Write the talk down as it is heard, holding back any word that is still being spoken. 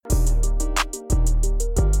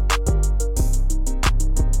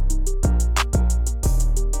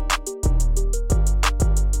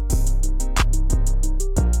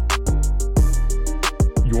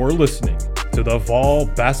You're listening to the Vol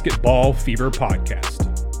Basketball Fever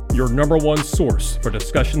Podcast, your number one source for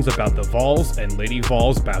discussions about the Vols and Lady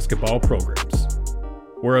Vols basketball programs.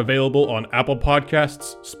 We're available on Apple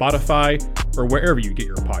Podcasts, Spotify, or wherever you get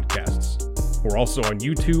your podcasts. We're also on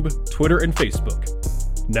YouTube, Twitter, and Facebook.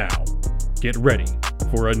 Now, get ready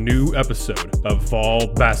for a new episode of Vol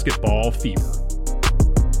Basketball Fever.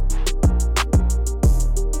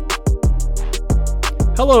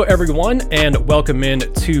 Hello, everyone, and welcome in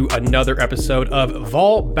to another episode of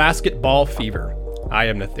Vol Basketball Fever. I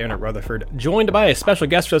am Nathanael Rutherford, joined by a special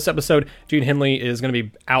guest for this episode. Gene Henley is going to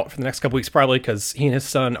be out for the next couple weeks, probably because he and his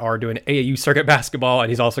son are doing AAU circuit basketball,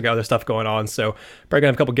 and he's also got other stuff going on. So, probably going to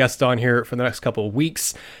have a couple guests on here for the next couple of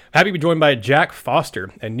weeks. Happy to be joined by Jack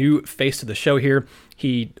Foster, a new face to the show here.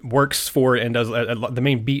 He works for and does the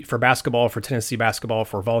main beat for basketball, for Tennessee basketball,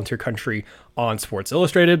 for Volunteer Country on Sports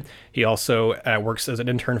Illustrated. He also works as an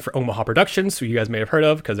intern for Omaha Productions, who you guys may have heard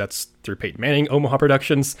of because that's through Peyton Manning, Omaha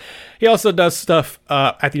Productions. He also does stuff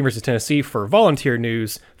at the University of Tennessee for Volunteer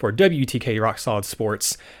News, for WTK Rock Solid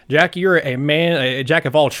Sports. Jack, you're a jack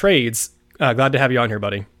of all trades. Glad to have you on here,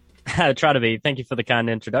 buddy. I try to be. Thank you for the kind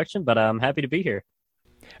introduction, but I'm happy to be here.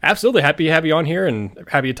 Absolutely. Happy to have you on here and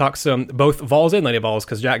happy to talk some both Vols and Lady Vols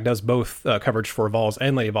because Jack does both coverage for Vols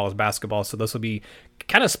and Lady Vols basketball. So this will be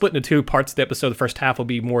kind of split into two parts of the episode. The first half will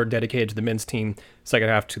be more dedicated to the men's team, second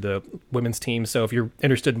half to the women's team. So if you're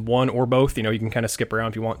interested in one or both, you can kind of skip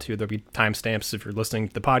around if you want to. There'll be timestamps if you're listening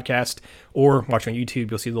to the podcast or watching on YouTube.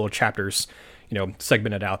 You'll see little chapters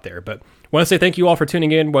segmented out there. But I want to say thank you all for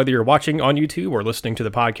tuning in, whether you're watching on YouTube or listening to the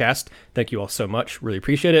podcast. Thank you all so much. Really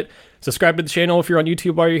appreciate it. Subscribe to the channel if you're on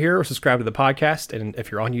YouTube while you're here, or subscribe to the podcast. And if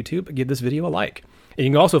you're on YouTube, give this video a like. And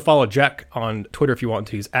you can also follow Jack on Twitter if you want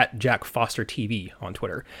to. He's at Jack Foster TV on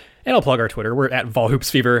Twitter. And I'll plug our Twitter. We're at Vol Hoops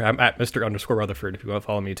Fever. I'm at Mr._Rutherford if you want to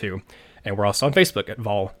follow me too. And we're also on Facebook at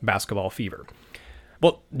Vol Basketball Fever.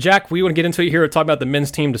 Well, Jack, we want to get into it here. We're talking about the men's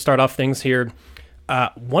team to start off things here.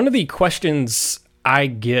 One of the questions I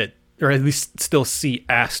get, or at least still see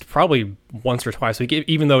asked probably once or twice a week,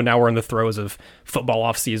 even though now we're in the throes of football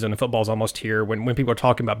offseason and football's almost here, when people are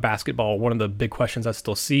talking about basketball, one of the big questions I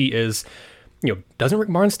still see is, doesn't Rick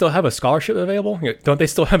Barnes still have a scholarship available? Don't they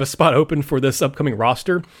still have a spot open for this upcoming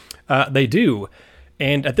roster? They do.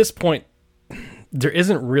 And at this point, there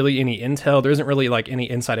isn't really any intel. There isn't really any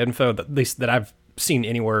inside info, at least that I've seen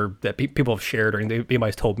anywhere that people have shared or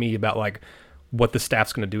anybody's told me about what the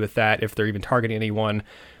staff's going to do with that, if they're even targeting anyone.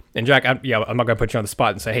 And Jack, I'm not going to put you on the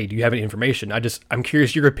spot and say, hey, do you have any information? I'm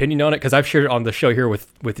curious your opinion on it, because I've shared it on the show here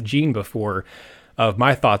with Gene before of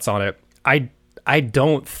my thoughts on it. I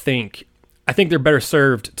think they're better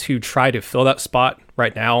served to try to fill that spot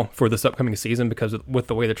right now for this upcoming season, because with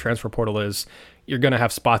the way the transfer portal is, you're going to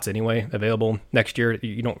have spots anyway available next year.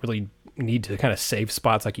 You don't really need to kind of save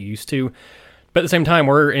spots like you used to. But at the same time,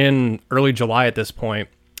 we're in early July at this point.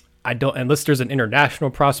 Unless there's an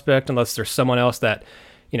international prospect, unless there's someone else that,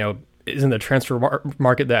 is in the transfer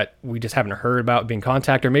market that we just haven't heard about being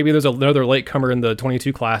contacted, or maybe there's another latecomer in the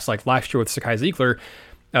 22 class like last year with Sakai Ziegler.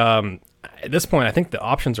 At this point, I think the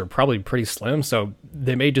options are probably pretty slim, so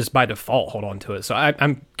they may just by default hold on to it. So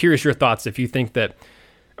I'm curious your thoughts if you think that,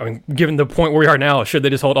 given the point where we are now, should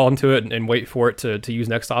they just hold on to it and wait for it to use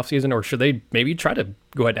next offseason, or should they maybe try to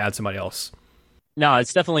go ahead and add somebody else? No,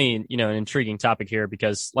 it's definitely, an intriguing topic here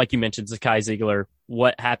because, like you mentioned, Sakai Ziegler,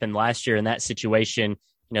 what happened last year in that situation,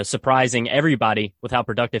 surprising everybody with how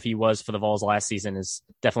productive he was for the Vols last season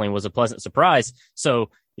definitely was a pleasant surprise. So,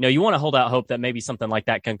 you want to hold out hope that maybe something like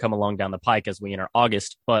that can come along down the pike as we enter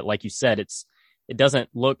August. But like you said, it doesn't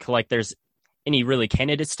look like there's any really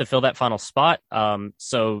candidates to fill that final spot.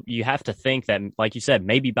 So you have to think that, like you said,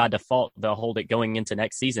 maybe by default, they'll hold it going into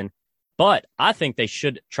next season. But I think they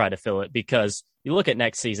should try to fill it because you look at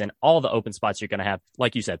next season, all the open spots you're going to have,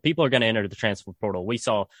 like you said, people are going to enter the transfer portal. We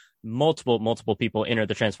saw multiple people enter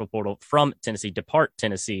the transfer portal from Tennessee, depart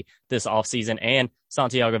Tennessee this offseason, and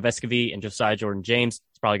Santiago Vescovi and Josiah Jordan James,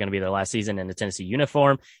 it's probably going to be their last season in the Tennessee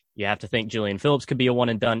uniform. You have to think Julian Phillips could be a one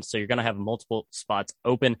and done. So you're going to have multiple spots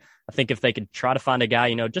open. I think if they could try to find a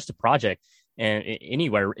guy, just a project and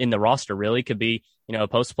anywhere in the roster really could be, a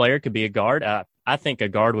post player, could be a guard. I think a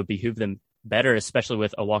guard would behoove them better, especially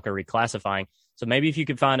with Awaka reclassifying. So maybe if you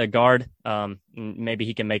could find a guard, maybe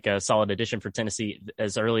he can make a solid addition for Tennessee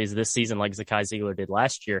as early as this season, like Sakai Ziegler did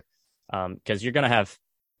last year, because you're going to have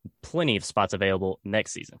plenty of spots available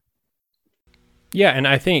next season. Yeah, and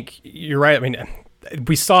I think you're right.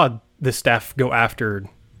 We saw the staff go after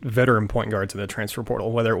veteran point guards in the transfer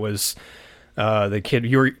portal, whether it was the kid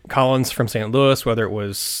Yuri Collins from St. Louis, whether it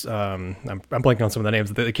was I'm blanking on some of the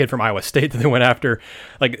names. The kid from Iowa State that they went after,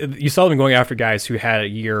 like you saw them going after guys who had a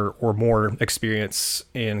year or more experience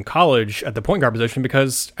in college at the point guard position,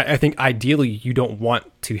 because I think ideally you don't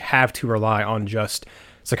want to have to rely on just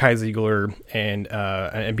Zakai Ziegler and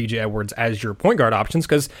BJ Edwards as your point guard options,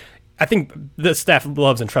 because I think the staff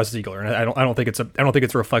loves and trusts Ziegler, and I don't think it's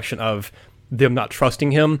a reflection of them not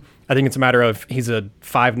trusting him. I think it's a matter of he's a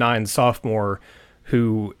 5'9" sophomore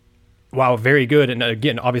who, while very good, and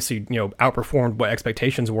again, obviously, outperformed what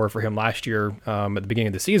expectations were for him last year at the beginning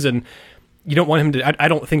of the season. You don't want him to. I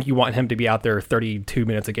don't think you want him to be out there 32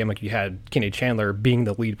 minutes a game like you had Kenny Chandler being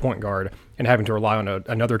the lead point guard and having to rely on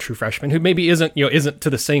another true freshman who maybe isn't to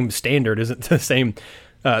the same standard, isn't to the same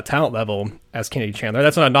talent level as Kenny Chandler.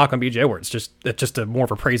 That's not a knock on BJ Edwards. It's just more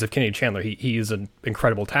of a praise of Kenny Chandler. He is an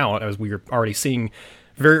incredible talent, as we are already seeing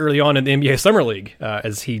very early on in the NBA Summer League,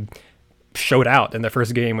 as he showed out in the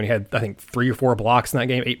first game when he had, I think, 3 or 4 blocks in that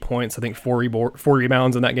game, 8 points, I think 4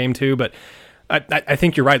 rebounds in that game too. But I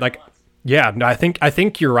think you're right. Like, yeah, no, I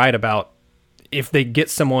think you're right about if they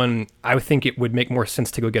get someone, I would think it would make more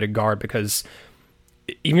sense to go get a guard, because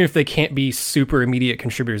even if they can't be super immediate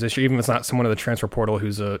contributors this year, even if it's not someone in the transfer portal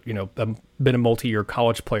who's been a multi-year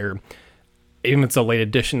college player, even if it's a late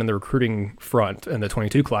addition in the recruiting front in the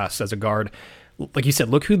 22 class as a guard, like you said,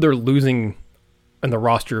 look who they're losing in the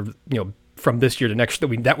roster, from this year to next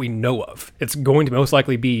year that we know of. It's going to most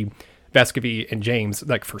likely be Vescovi and James.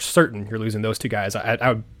 Like, for certain, you're losing those two guys. I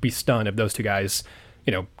would be stunned if those two guys,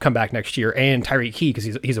 come back next year, and Tyreek Key, because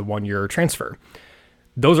he's a 1-year transfer.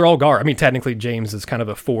 Those are all guard. I mean, technically James is kind of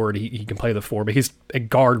a forward. He can play the 4, but he's a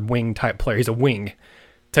guard wing type player. He's a wing.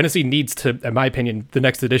 Tennessee needs to, in my opinion, the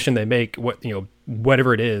next addition they make,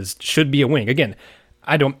 whatever it is, should be a wing. Again,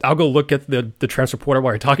 I'll go look at the transfer portal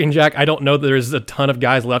while you're talking, Jack. I don't know that there's a ton of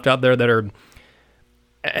guys left out there that are,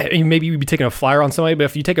 maybe you'd be taking a flyer on somebody, but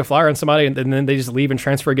if you take a flyer on somebody and then they just leave and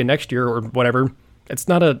transfer again next year or whatever, it's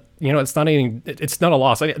not a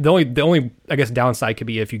loss. The only I guess downside could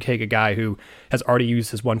be if you take a guy who has already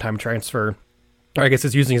used his one-time transfer, or I guess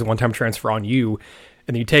is using his one-time transfer on you,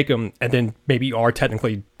 and then you take him, and then maybe you are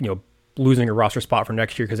technically losing a roster spot for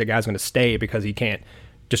next year because that guy's going to stay because he can't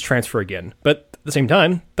just transfer again. But at the same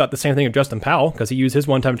time, thought the same thing of Justin Powell, because he used his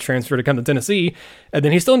one-time transfer to come to Tennessee, and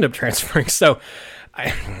then he still ended up transferring. So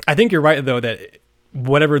I think you're right, though, that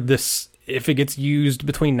whatever this, if it gets used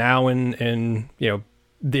between now and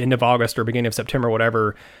the end of August or beginning of September,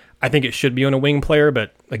 whatever, I think it should be on a wing player.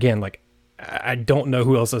 But again, like, I don't know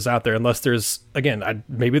who else is out there, unless there's, again,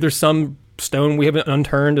 maybe there's some stone we haven't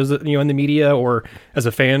unturned as in the media or as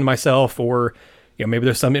a fan myself, or maybe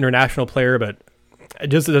there's some international player, but it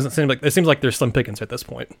doesn't seem like, it seems like there's slim pickings at this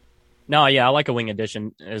point. No, yeah, I like a wing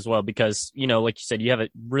addition as well, because, like you said, you have a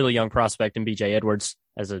really young prospect in BJ Edwards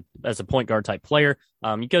as a point guard type player.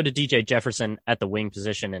 You go to DJ Jefferson at the wing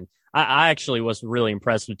position, and I actually was really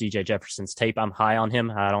impressed with DJ Jefferson's tape. I'm high on him.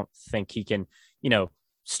 I don't think he can,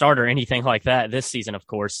 start or anything like that this season, of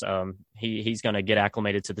course. He's going to get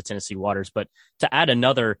acclimated to the Tennessee waters, but to add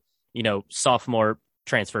another, sophomore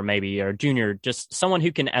transfer maybe, or junior, just someone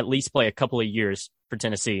who can at least play a couple of years for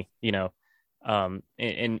Tennessee, in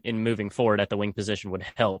moving forward at the wing position would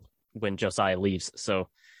help when Josiah leaves. So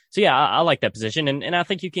yeah, I like that position. And I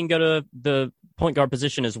think you can go to the point guard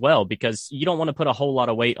position as well, because you don't want to put a whole lot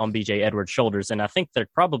of weight on BJ Edwards' shoulders. And I think they're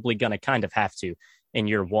probably going to kind of have to in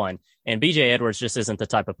year one. And BJ Edwards just isn't the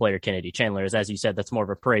type of player Kennedy Chandler is. As you said, that's more of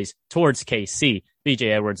a praise towards KC.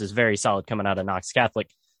 BJ Edwards is very solid coming out of Knox Catholic,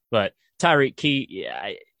 but Tyreek Key,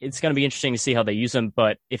 it's going to be interesting to see how they use him.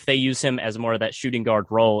 But if they use him as more of that shooting guard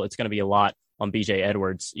role, it's going to be a lot on BJ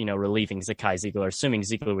Edwards, relieving Zakai Ziegler, assuming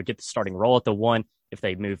Ziegler would get the starting role at the 1 if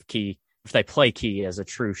they play Key as a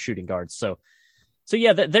true shooting guard. So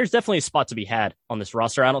yeah, there's definitely a spot to be had on this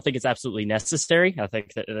roster. I don't think it's absolutely necessary. I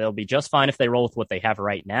think that they'll be just fine if they roll with what they have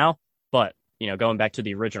right now. But, going back to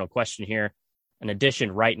the original question here, an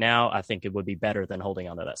addition right now, I think it would be better than holding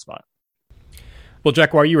onto that spot. Well,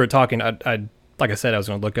 Jack, while you were talking, I like I said, I was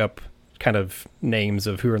going to look up kind of names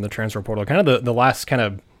of who are in the transfer portal. Kind of the last kind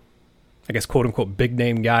of, I guess, quote unquote, big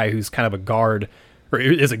name guy who's kind of a guard, or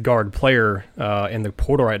is a guard player in the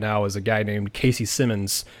portal right now, is a guy named Casey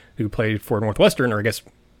Simmons, who played for Northwestern, or I guess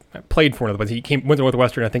played for Northwestern. He went to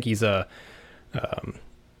Northwestern. I think he's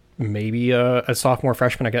maybe a sophomore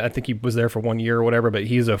freshman. I think he was there for 1 year or whatever, but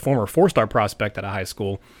he's a former 4-star prospect at a high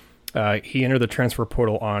school. He entered the transfer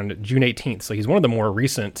portal on June 18th, so he's one of the more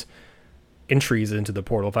recent entries into the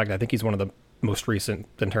portal. In fact, I think he's one of the most recent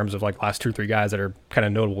in terms of like last 2 or 3 guys that are kind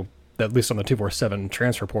of notable, at least on the 247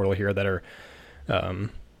 transfer portal here, that are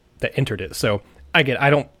that entered it. So I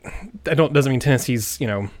don't doesn't mean Tennessee's,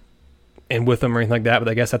 in with them or anything like that, but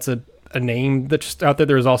I guess that's a name that's just out there.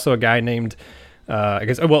 There's also a guy named,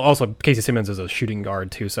 also Casey Simmons is a shooting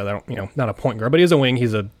guard too, so they don't, not a point guard, but he is a wing.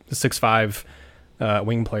 He's a 6'5"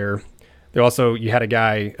 wing player. There also, you had a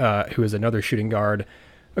guy who is another shooting guard.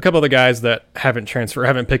 A couple of the guys that haven't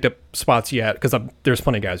picked up spots yet, because there's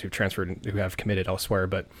plenty of guys who've transferred who have committed elsewhere,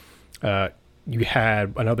 but you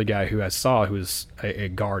had another guy who who's a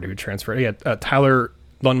guard who transferred. He had Tyler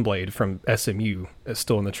Lundblade from SMU is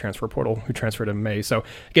still in the transfer portal, who transferred in May. So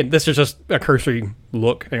again, this is just a cursory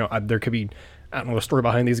look. There could be, I don't know the story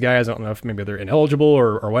behind these guys. I don't know if maybe they're ineligible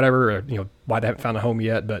or whatever, or, why they haven't found a home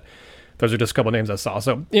yet, but those are just a couple of names I saw.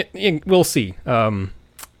 So we'll see. I'm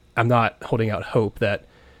not holding out hope that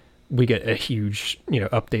we get a huge,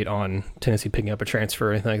 update on Tennessee picking up a transfer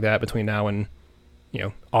or anything like that between now and,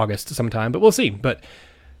 August sometime, but we'll see. But,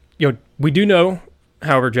 we do know,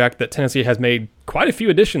 however, Jack, that Tennessee has made quite a few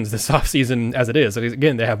additions this offseason as it is.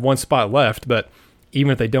 Again, they have one spot left, but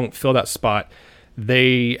even if they don't fill that spot,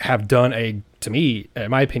 they have done to me,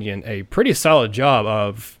 in my opinion, a pretty solid job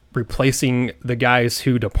of replacing the guys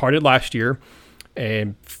who departed last year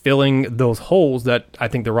and filling those holes that I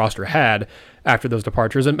think the roster had after those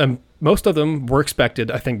departures. And most of them were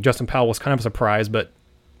expected. I think Justin Powell was kind of a surprise, but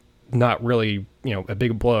not really, a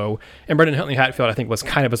big blow. And Brendan Huntley Hatfield, I think, was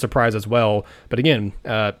kind of a surprise as well. But again,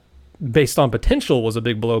 based on potential was a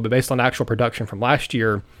big blow, but based on actual production from last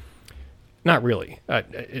year, not really.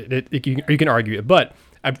 You can argue it, but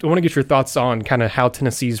I want to get your thoughts on kind of how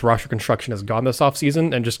Tennessee's roster construction has gone this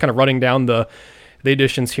offseason, and just kind of running down the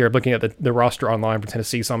additions here, looking at the roster online for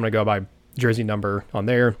Tennessee. So I'm going to go by jersey number on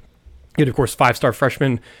there. You had, of course, 5-star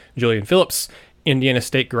freshman Julian Phillips, Indiana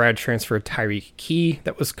State grad transfer Tyreek Key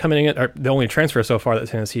that was coming in, or the only transfer so far that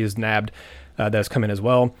Tennessee has nabbed that's come in as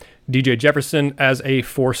well. DJ Jefferson as a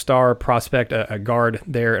 4-star prospect, a guard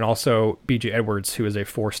there, and also BJ Edwards, who is a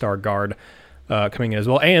 4-star guard coming in as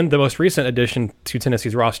well. And the most recent addition to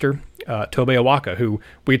Tennessee's roster, Tobe Awaka, who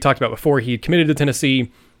we talked about before. He committed to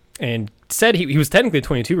Tennessee and said he was technically a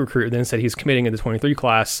 22 recruit, then said he's committing in the 23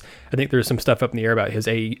 class. I think there's some stuff up in the air about his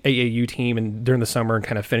AAU team and during the summer and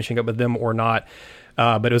kind of finishing up with them or not.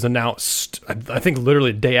 But it was announced, I think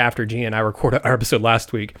literally the day after Gina and I recorded our episode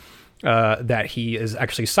last week, that he is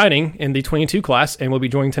actually signing in the 22 class and will be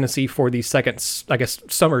joining Tennessee for the second, I guess,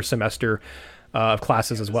 summer semester of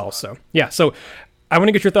classes as well. So, yeah. So I want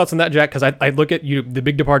to get your thoughts on that, Jack, because I look at the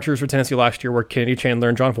big departures for Tennessee last year were Kennedy Chandler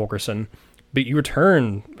and John Fulkerson. But you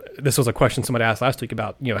return, this was a question somebody asked last week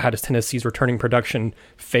about, how does Tennessee's returning production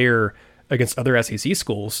fare against other SEC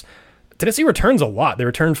schools? Tennessee returns a lot. They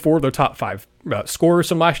returned 4 of their top 5 scorers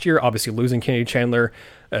from last year, obviously losing Kennedy Chandler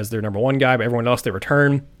as their number 1 guy, but everyone else they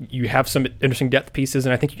return. You have some interesting depth pieces,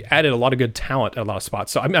 and I think you added a lot of good talent at a lot of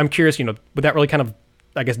spots. So I'm curious, would that really kind of,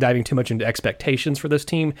 I guess, diving too much into expectations for this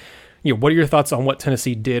team? What are your thoughts on what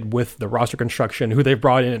Tennessee did with the roster construction, who they've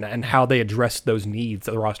brought in, and how they addressed those needs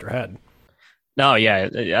that the roster had? No, yeah,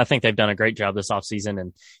 I think they've done a great job this offseason.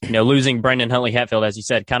 And, losing Brendan Huntley Hatfield, as you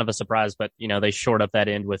said, kind of a surprise, but, they shored up that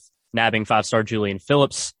end with nabbing 5-star Julian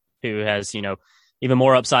Phillips, who has, even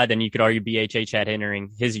more upside than you could argue BHH had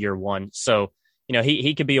entering his year 1. So,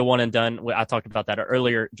 he could be a one and done. I talked about that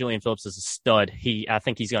earlier. Julian Phillips is a stud. I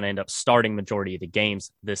think he's going to end up starting majority of the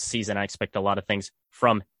games this season. I expect a lot of things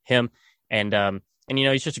from him. And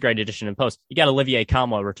he's just a great addition in post. You got Olivier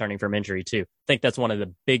Kamwa returning from injury too. I think that's one of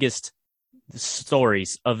the biggest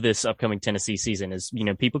stories of this upcoming Tennessee season is,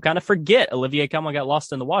 people kind of forget Olivier Kamwa got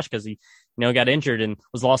lost in the wash because he, got injured and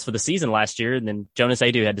was lost for the season last year. And then Jonas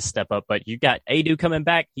Adu had to step up, but you got Adu coming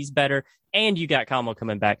back. He's better. And you got Kamwa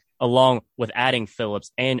coming back along with adding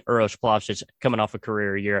Phillips and Uroš Plavšić coming off a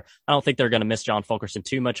career year. I don't think they're going to miss John Fulkerson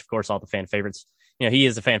too much. Of course, all the fan favorites, he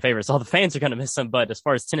is a fan favorite. So all the fans are going to miss him. But as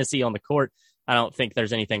far as Tennessee on the court, I don't think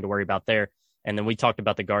there's anything to worry about there. And then we talked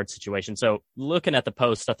about the guard situation. So looking at the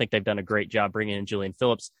post, I think they've done a great job bringing in Julian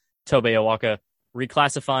Phillips. Tobe Awaka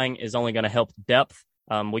reclassifying is only going to help depth.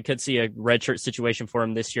 We could see a redshirt situation for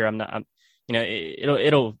him this year.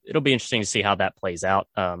 It'll be interesting to see how that plays out.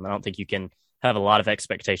 I don't think you can have a lot of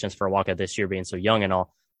expectations for Awaka this year being so young and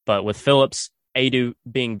all. But with Phillips, Adu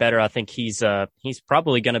being better, I think he's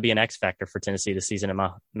probably going to be an X factor for Tennessee this season, in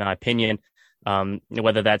my opinion.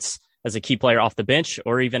 Whether that's as a key player off the bench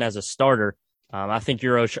or even as a starter. I think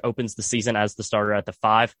Uroš opens the season as the starter at the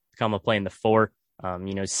 5, Kama playing the 4.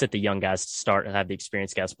 Sit the young guys to start and have the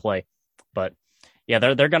experienced guys play. But yeah,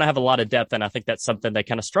 they're going to have a lot of depth, and I think that's something they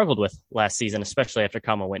kind of struggled with last season, especially after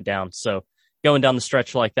Kama went down. So going down the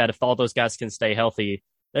stretch like that, if all those guys can stay healthy,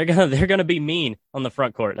 they're gonna be mean on the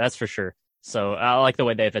front court, that's for sure. So I like the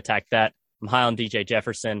way they've attacked that. I'm high on DJ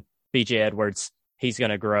Jefferson, BJ Edwards, he's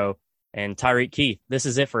going to grow. And Tyreek Key, this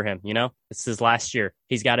is it for him. This is his last year.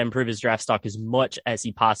 He's got to improve his draft stock as much as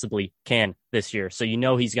he possibly can this year. So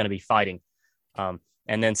he's going to be fighting. And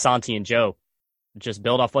then Santi and Joe just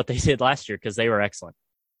build off what they did last year because they were excellent.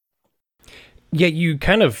 Yeah, you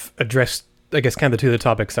kind of addressed, I guess, kind of the two of the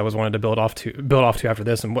topics I was wanted to build off to after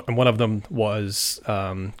this, and one of them was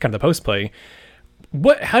kind of the post play.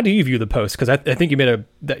 How do you view the post? Because I think you made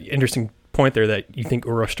that interesting point there that you think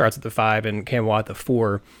Urosh starts at the 5 and Camwa at the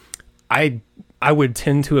 4. I would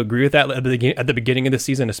tend to agree with that at the beginning of the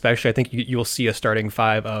season, especially. I think you'll see a starting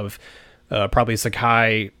 5 of probably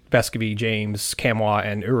Sakai, Vescovi, James, Camwa,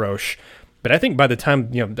 and Urosh. But I think by the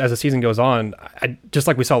time, as the season goes on, just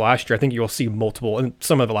like we saw last year, I think you'll see multiple, and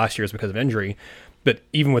some of it last year is because of injury, but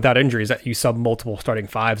even without injuries, you saw multiple starting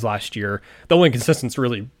 5s last year. The only consistent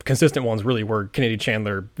ones really were Kennedy,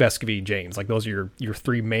 Chandler, Vescovi, James. Like those are your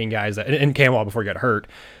 3 main guys, and Camwa before he got hurt.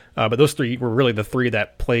 But those 3 were really the 3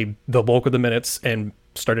 that played the bulk of the minutes and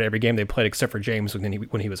started every game they played except for James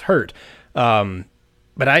when he was hurt.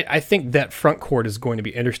 But I think that front court is going to be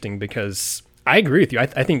interesting because I agree with you.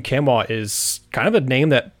 I think Camwa is kind of a name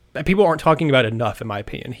that people aren't talking about enough, in my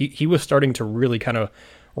opinion. He was starting to really kind of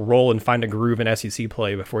roll and find a groove in SEC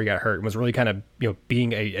play before he got hurt and was really kind of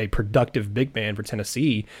being a productive big man for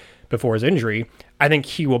Tennessee before his injury. I think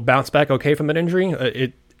he will bounce back okay from that injury.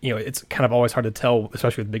 It's kind of always hard to tell,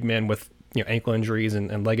 especially with big men with ankle injuries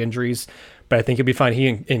and leg injuries. But I think he'll be fine. He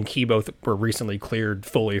and Key both were recently cleared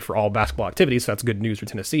fully for all basketball activities, so that's good news for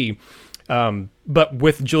Tennessee. But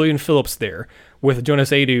with Julian Phillips there, with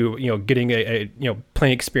Jonas Adu, getting a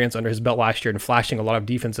playing experience under his belt last year and flashing a lot of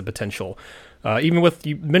defensive potential. Even with,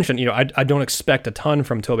 you mentioned, I don't expect a ton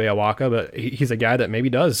from Tobe Awaka, but he's a guy that maybe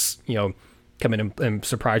does, come in and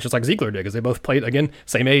surprise just like Ziegler did, because they both played, again,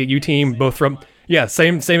 same AAU team, both from,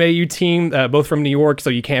 same AAU team, both from New York, so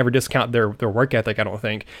you can't ever discount their work ethic, I don't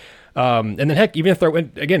think. And then heck, even throw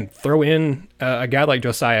in a guy like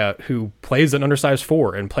Josiah who plays an undersized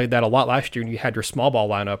 4 and played that a lot last year, and you had your small ball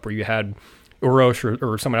lineup where you had Urosh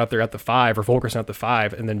or someone out there at the 5 or Fulkerson at the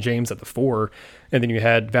 5 and then James at the 4, and then you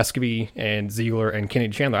had Vescovi and Ziegler and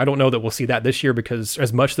Kennedy Chandler. I don't know that we'll see that this year because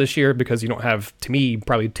you don't have, to me,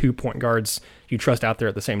 probably 2 point guards you trust out there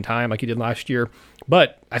at the same time like you did last year.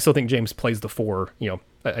 But I still think James plays the 4,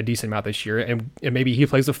 a decent amount this year, and maybe he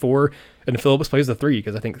plays the 4 and Phillips plays the 3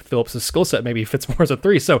 because I think Phillips' skill set maybe fits more as a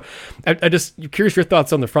 3. So I just curious your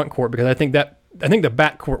thoughts on the front court, because I think the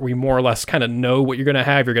back court, we more or less kind of know what you're going to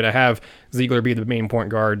have. You're going to have Ziegler be the main point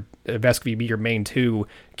guard, Vescovi be your main 2,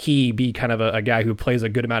 Key be kind of a guy who plays a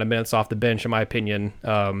good amount of minutes off the bench, in my opinion,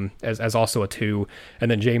 as also a 2,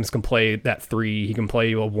 and then James can play that 3. He can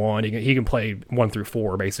play a 1. He can play 1 through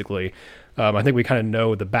 4 basically. I think we kind of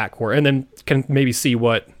know the backcourt, and then can maybe see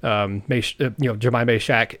what Jemai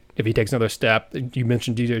Shaq, if he takes another step. You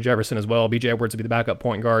mentioned DJ Jefferson as well. BJ Edwards would be the backup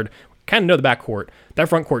point guard. Kind of know the backcourt. That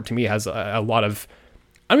front court to me has a lot of,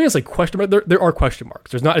 I don't want to say question marks. There are question marks.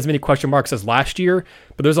 There's not as many question marks as last year,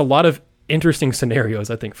 but there's a lot of interesting scenarios,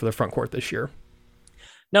 I think, for the front court this year.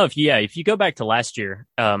 No, if you go back to last year,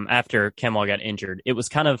 after Kemal got injured, it was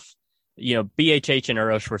kind of, BHH and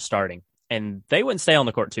Urosh were starting, and they wouldn't stay on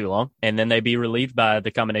the court too long, and then they'd be relieved by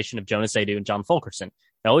the combination of Jonas Adu and John Fulkerson.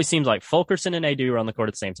 It always seems like Fulkerson and Adu were on the court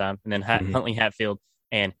at the same time, and then Huntley Hatfield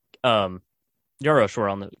and Urosh were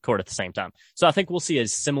on the court at the same time. So I think we'll see a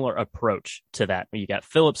similar approach to that. You got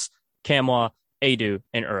Phillips, Camwa, Adu,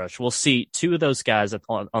 and Urosh. We'll see 2 of those guys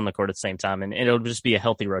on the court at the same time, and it'll just be a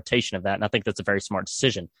healthy rotation of that, and I think that's a very smart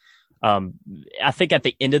decision. I think at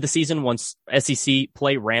the end of the season, once SEC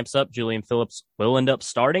play ramps up, Julian Phillips will end up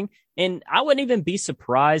starting, and I wouldn't even be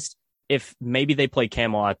surprised if maybe they play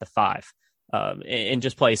Camwa at the 5 and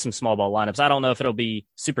just play some small ball lineups. I don't know if it'll be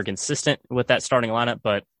super consistent with that starting lineup,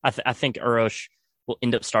 but I think Urosh will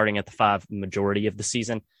end up starting at the 5 majority of the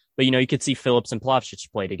season. But, you could see Phillips and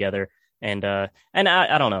Plavšić play together. And I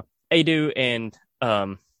don't know, Adu and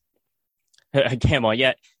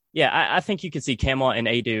Camwa. I think you could see Camwa and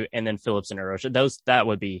Adu and then Phillips and Urosh. That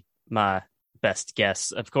would be my best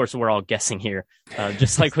guess. Of course, we're all guessing here,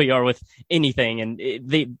 just like we are with anything. And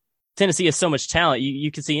the Tennessee has so much talent.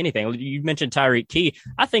 You can see anything. You mentioned Tyreek Key.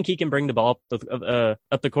 I think he can bring the ball up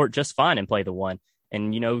the court just fine and play the 1.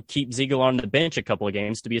 And, keep Ziegler on the bench a couple of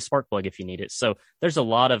games to be a spark plug if you need it. So there's a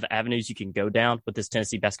lot of avenues you can go down with this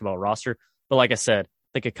Tennessee basketball roster. But like I said,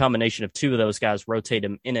 I think a combination of 2 of those guys, rotate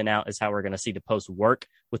them in and out, is how we're going to see the post work,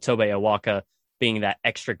 with Tobe Awaka being that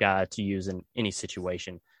extra guy to use in any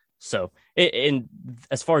situation. So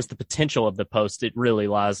as far as the potential of the post, it really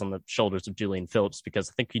lies on the shoulders of Julian Phillips, because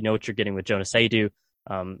I think you know what you're getting with Jonas Adu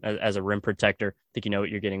as a rim protector. I think you know what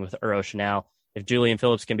you're getting with Urosh now. if Julian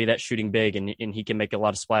Phillips can be that shooting big and he can make a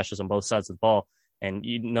lot of splashes on both sides of the ball. And,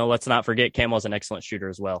 let's not forget Camwell's an excellent shooter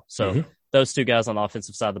as well. So those two guys on the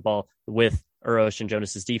offensive side of the ball with Urosh and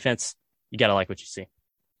Jonas's defense, you got to like what you see.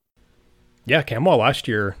 Yeah, Camwell last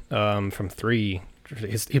year from three,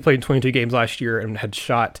 he played 22 games last year and had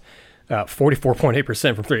shot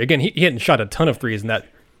 44.8% from three. Again, he hadn't shot a ton of threes in that.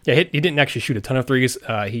 Yeah, he didn't actually shoot a ton of threes.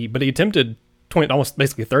 But he attempted 20, almost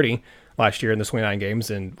basically 30 last year in the 29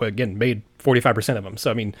 games, and again made 45% of them.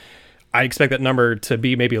 So I mean, I expect that number to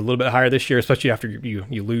be maybe a little bit higher this year, especially after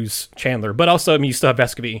you lose Chandler. But also, I mean, you still have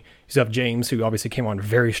Vescovy, you still have James, who obviously came on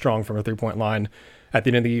very strong from a 3-point line at the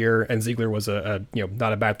end of the year, and Ziegler was a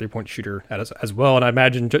not a bad 3-point shooter as well. And I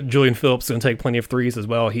imagine Julian Phillips is going to take plenty of threes as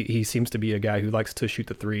well. He seems to be a guy who likes to shoot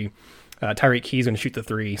the three. Tyreek Key's going to shoot the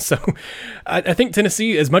three. So I think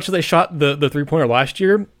Tennessee, as much as they shot the 3-pointer last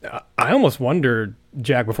year, I almost wonder,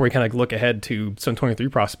 Jack, before we kind of look ahead to some 23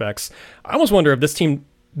 prospects, I almost wonder if this team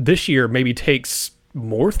this year maybe takes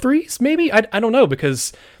more threes, maybe? I don't know,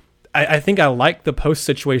 because I think I like the post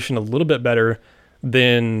situation a little bit better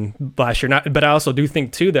than last year. But I also do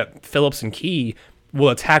think, too, that Phillips and Key will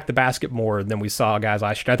attack the basket more than we saw guys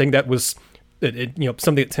last year. I think that was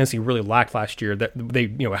something that Tennessee really lacked last year, that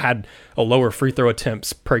they had a lower free throw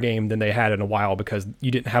attempts per game than they had in a while because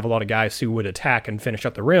you didn't have a lot of guys who would attack and finish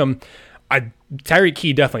up the rim. Tyreek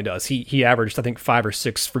Key definitely does. He averaged, I think, 5 or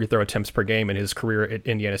 6 free throw attempts per game in his career at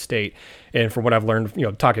Indiana State. And from what I've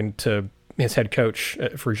learned, talking to his head coach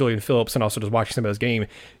for Julian Phillips and also just watching some of his game,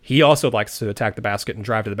 he also likes to attack the basket and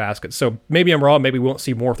drive to the basket. So maybe I'm wrong. Maybe we won't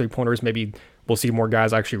see more 3-pointers. Maybe we'll see more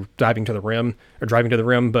guys actually driving to the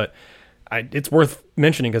rim. But it's worth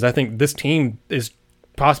mentioning because I think this team is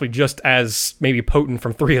possibly just as maybe potent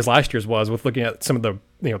from three as last year's was, with looking at some of the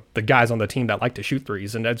the guys on the team that like to shoot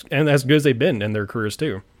threes, and as good as they've been in their careers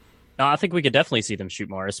too. No, I think we could definitely see them shoot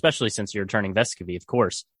more, especially since you're returning Vescovy, of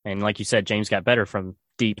course. And like you said, James got better from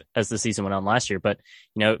deep as the season went on last year. But,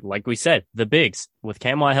 like we said, the bigs with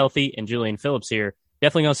Camwell healthy and Julian Phillips here,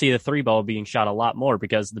 definitely going to see the 3-ball being shot a lot more,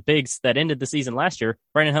 because the bigs that ended the season last year,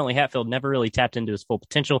 Brandon Huntley-Hatfield never really tapped into his full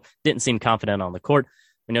potential, didn't seem confident on the court.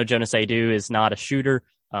 We know Jonas Adu is not a shooter.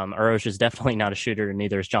 Urosh is definitely not a shooter, and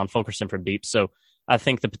neither is John Fulkerson from deep. So I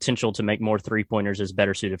think the potential to make more 3-pointers is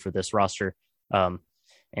better suited for this roster.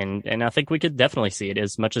 And I think we could definitely see it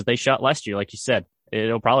as much as they shot last year. Like you said,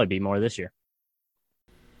 it'll probably be more this year.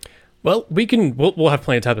 Well, we'll have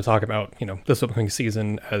plenty of time to talk about, this upcoming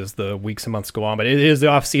season as the weeks and months go on, but it is the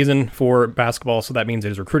off season for basketball. So that means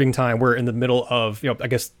it is recruiting time. We're in the middle of, we're at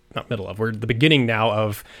the beginning now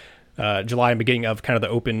of July and beginning of kind of the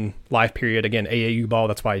open live period. Again, AAU ball.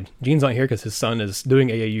 That's why Gene's not here, because his son is doing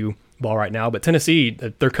AAU ball right now. But Tennessee,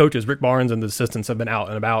 their coaches, Rick Barnes and the assistants, have been out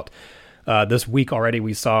and about this week already.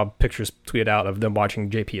 We saw pictures tweeted out of them watching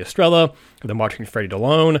JP Estrella, of them watching Freddie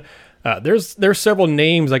DeLone. There's several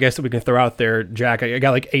names, I guess, that we can throw out there, Jack. A guy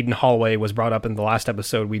like Aiden Holloway was brought up in the last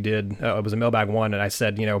episode we did. It was a mailbag one, and I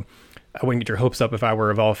said, I wouldn't get your hopes up if I were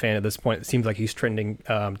a Vol fan at this point. It seems like he's trending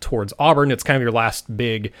towards Auburn. It's kind of your last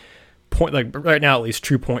big point, like right now at least,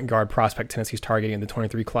 true point guard prospect Tennessee's targeting in the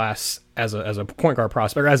 23 class as a point guard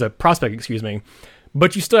prospect, or as a prospect, excuse me.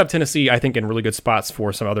 But you still have Tennessee, I think, in really good spots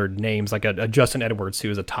for some other names, like a Justin Edwards, who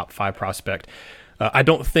is a top 5 prospect. I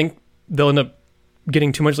don't think they'll end up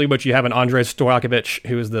getting too much lead, but you have an Andres Stojakovic,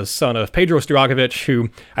 who is the son of Pedro Stojakovic, who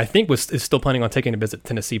I think is still planning on taking a visit to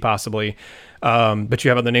Tennessee, possibly. But you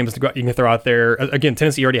have other names you can throw out there. Again,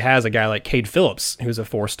 Tennessee already has a guy like Cade Phillips, who's a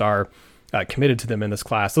 4-star, committed to them in this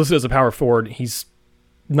class. Listed as a power forward. He's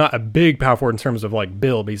not a big power forward in terms of like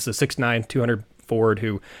build, but he's a 6'9", 200 forward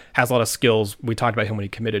who has a lot of skills. We talked about him when he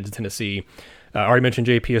committed to Tennessee. I already mentioned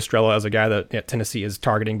JP Estrella as a guy that Tennessee is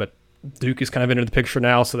targeting, but Duke is kind of into the picture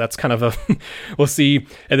now, so that's kind of a we'll see.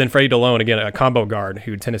 And then Freddie DeLone, again, a combo guard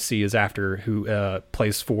who Tennessee is after, who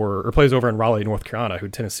plays over in Raleigh, North Carolina, who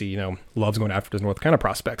Tennessee loves going after those North Carolina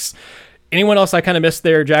prospects. Anyone else I kind of missed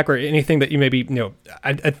there, Jack, or anything that you maybe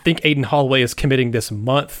I think Aiden Holloway is committing this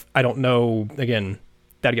month. I don't know. Again,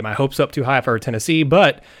 that'd get my hopes up too high for Tennessee,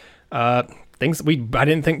 but I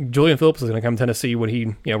didn't think Julian Phillips was going to come to Tennessee when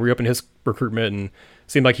he reopened his recruitment, and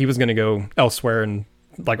seemed like he was going to go elsewhere and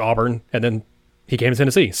like Auburn, and then he came to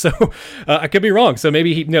Tennessee. So I could be wrong. So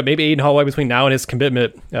maybe maybe Aiden Holloway between now and his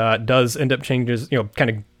commitment does end up changes, the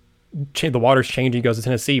water's changing, he goes to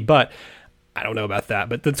Tennessee, but I don't know about that.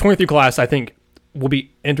 But the 23 class, I think, will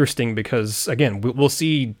be interesting because, again, we'll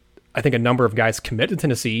see, I think, a number of guys commit to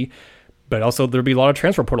Tennessee, but also there'll be a lot of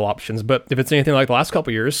transfer portal options. But if it's anything like the last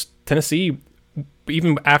couple of years, Tennessee,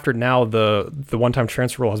 even after now the one-time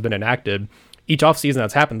transfer rule has been enacted, each offseason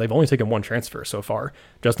that's happened, they've only taken one transfer so far.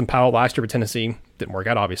 Justin Powell last year with Tennessee didn't work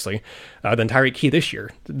out, obviously. Then Tyreek Key this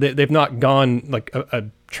year. They've not gone like a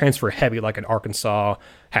transfer heavy like an Arkansas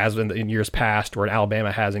has in years past, or an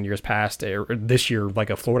Alabama has in years past, or this year like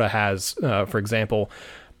a Florida has, for example.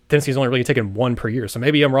 Tennessee's only really taken one per year. So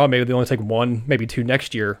maybe I'm wrong. Maybe they only take one, maybe two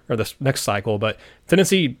next year or this next cycle. But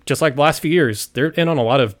Tennessee, just like the last few years, they're in on a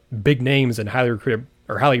lot of big names and highly recruited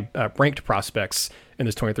or highly ranked prospects in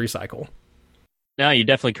this 23 cycle. No, you're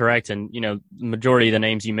definitely correct. And, the majority of the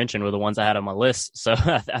names you mentioned were the ones I had on my list. So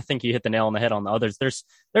I think you hit the nail on the head on the others.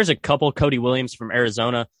 There's a couple. Cody Williams from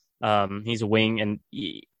Arizona. He's a wing, and,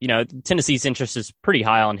 Tennessee's interest is pretty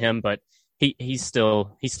high on him, but he's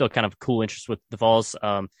still kind of cool interest with the Vols.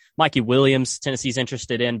 Mikey Williams, Tennessee's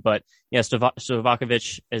interested in, but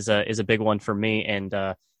Stovakovic is a big one for me. And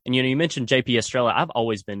you mentioned JP Estrella. I've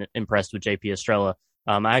always been impressed with JP Estrella.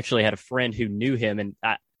 I actually had a friend who knew him, and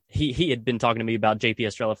he had been talking to me about JP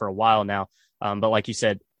Estrella for a while now. But like you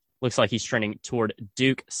said, looks like he's trending toward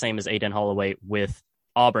Duke, same as Aiden Holloway with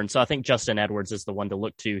Auburn. So I think Justin Edwards is the one to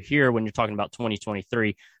look to here when you're talking about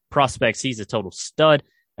 2023 prospects. He's a total stud.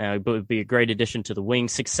 It would be a great addition to the wing,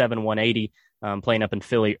 6'7", 180, playing up in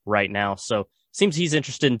Philly right now. So seems he's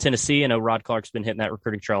interested in Tennessee. I know Rod Clark's been hitting that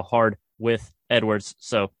recruiting trail hard with Edwards.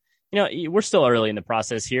 So, we're still early in the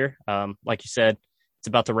process here. Like you said, it's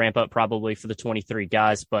about to ramp up probably for the 23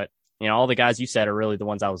 guys. But, all the guys you said are really the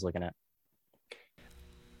ones I was looking at.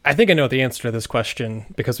 I think I know the answer to this question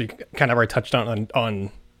because we kind of already touched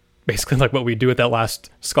on basically like what we do at that last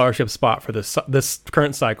scholarship spot for this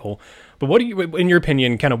current cycle. But what do you, in your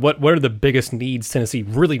opinion, kind of what are the biggest needs Tennessee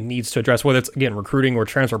really needs to address, whether it's, again, recruiting or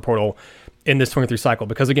transfer portal in this 23 cycle?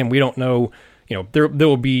 Because, again, we don't know, there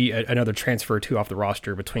will be another transfer or two off the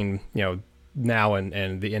roster between, now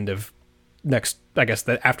and the end of next, I guess,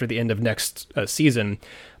 after the end of next season.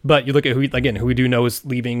 But you look at who we do know is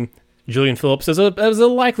leaving. Julian Phillips as a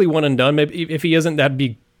likely one and done. Maybe if he isn't, that'd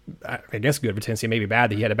be, I guess, good for Tennessee. Maybe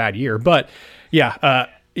bad that he had a bad year. But, yeah,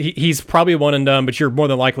 he's probably one and done, but you're more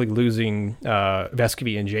than likely losing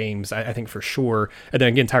Vescovy and James, I think, for sure. And then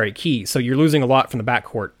again, Tyreek Key. So you're losing a lot from the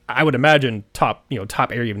backcourt. I would imagine top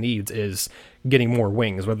area of needs is getting more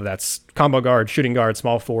wings, whether that's combo guard, shooting guard,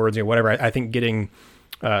 small forwards, whatever. I think getting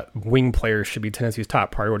wing players should be Tennessee's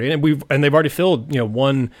top priority. And they've already filled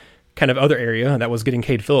one kind of other area, that was getting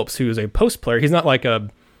Cade Phillips, who is a post player. He's not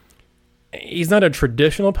a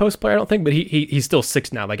traditional post player, I don't think, but he's still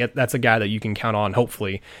 6 now. Like, that's a guy that you can count on,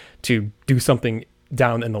 hopefully, to do something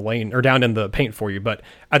down in the lane or down in the paint for you. But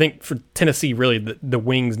I think for Tennessee, really, the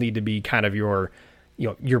wings need to be kind of your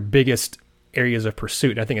biggest areas of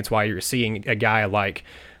pursuit. And I think it's why you're seeing a guy like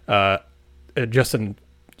Justin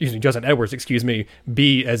Edwards,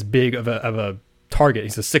 be as big of a target.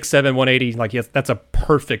 He's a 6'7", 180. Like, that's a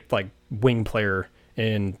perfect wing player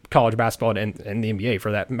in college basketball and the NBA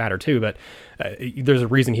for that matter too. But there's a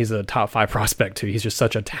reason he's a top 5 prospect too. He's just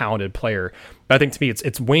such a talented player. But I think to me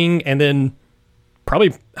it's wing, and then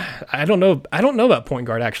probably I don't know about point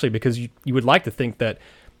guard actually, because you would like to think that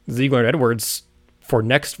Ziegler and Edwards for the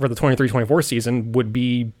 23-24 season would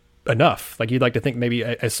be enough. Like, you'd like to think maybe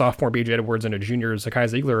a sophomore BJ Edwards and a junior Zakai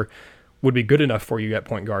Ziegler would be good enough for you at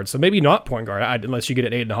point guard. So maybe not point guard unless you get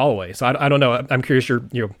an Aiden Holloway. So I don't know. I'm curious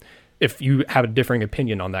if you have a differing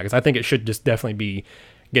opinion on that, because I think it should just definitely be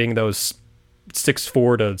getting those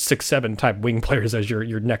 6'4" to 6'7" type wing players as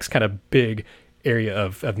your next kind of big area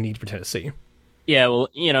of need for Tennessee. Yeah, well,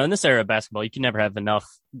 in this era of basketball, you can never have enough,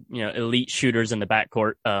 elite shooters in the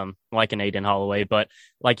backcourt, like an Aiden Holloway. But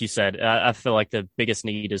like you said, I feel like the biggest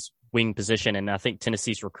need is wing position. And I think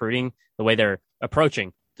Tennessee's recruiting, the way they're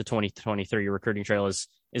approaching the 2023 recruiting trail is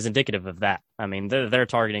indicative of that. I mean, they're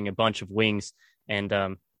targeting a bunch of wings,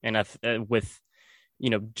 and with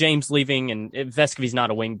James leaving, and Vescovy's not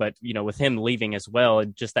a wing, but with him leaving as well,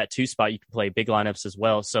 and just that 2 spot, you can play big lineups as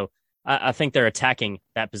well. So I think they're attacking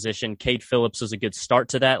that position. Cade Phillips is a good start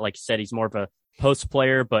to that. Like you said, he's more of a post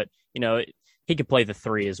player, but he could play the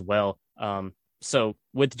 3 as well. So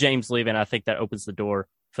with James leaving, I think that opens the door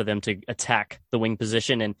for them to attack the wing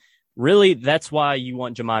position. And really, that's why you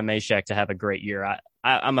want Jemai Mashak to have a great year.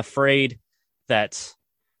 I'm afraid that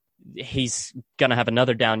he's going to have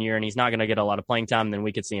another down year and he's not going to get a lot of playing time. And then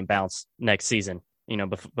we could see him bounce next season,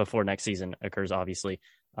 before next season occurs, obviously,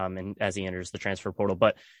 and as he enters the transfer portal.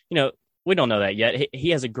 But, we don't know that yet.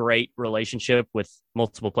 He has a great relationship with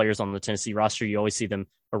multiple players on the Tennessee roster. You always see them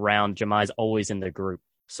around. Jemai's always in the group.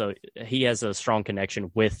 So he has a strong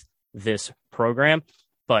connection with this program.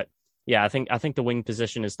 But yeah, I think the wing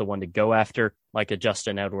position is the one to go after, like a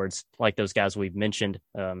Justin Edwards, like those guys we've mentioned.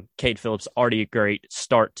 Cade Phillips, already a great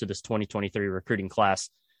start to this 2023 recruiting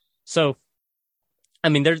class. So I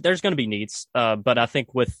mean, there's going to be needs, but I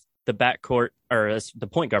think with the backcourt or the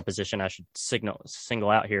point guard position, I should single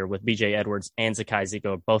out here with BJ Edwards and Zakai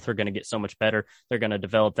Ziegler. Both are going to get so much better. They're going to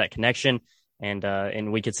develop that connection,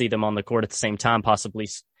 and we could see them on the court at the same time, possibly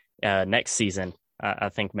next season. I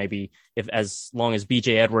think maybe if as long as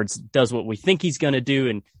BJ Edwards does what we think he's going to do,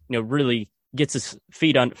 and really gets his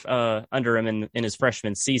feet under him in his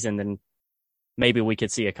freshman season, then maybe we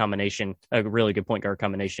could see a really good point guard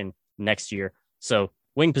combination next year. So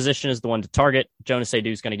wing position is the one to target. Jonas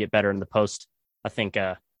Adu is going to get better in the post. I think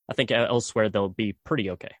elsewhere they'll be pretty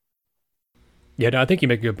okay. Yeah, no, I think you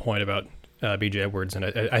make a good point about BJ Edwards, and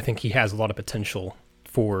I think he has a lot of potential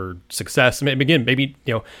for success. I mean, again,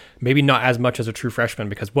 maybe not as much as a true freshman,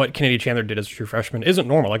 because what Kennedy Chandler did as a true freshman isn't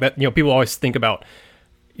normal. Like that, people always think about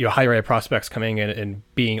high-rated prospects coming in and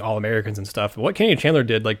being All-Americans and stuff. But what Kennedy Chandler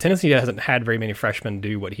did, like Tennessee hasn't had very many freshmen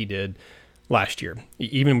do what he did last year.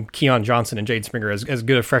 Even Keon Johnson and Jade Springer, as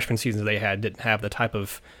good a freshman season as they had, didn't have the type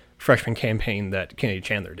of freshman campaign that Kennedy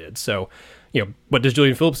Chandler did. So, what does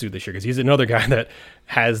Julian Phillips do this year? Because he's another guy that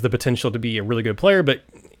has the potential to be a really good player. But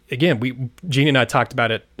again, Jeannie and I talked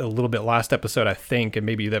about it a little bit last episode, I think, and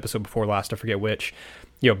maybe the episode before last, I forget which.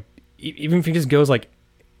 Even if he just goes like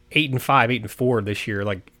 8-5, 8-4 this year,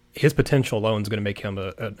 like his potential alone is going to make him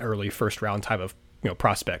an early first round type of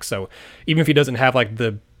prospect. So even if he doesn't have like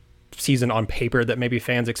the season on paper that maybe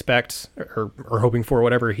fans expect or hoping for, or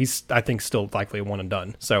whatever, he's, I think, still likely a one and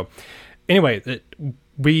done. So anyway,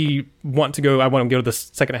 I want to go to the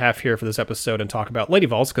second half here for this episode and talk about Lady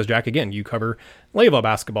Vols, because Jack, again, you cover Lady Vol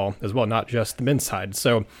basketball as well, not just the men's side.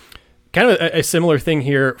 So kind of a similar thing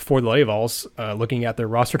here for the Lady Vols. Looking at their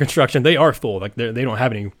roster construction, they are full. Like they don't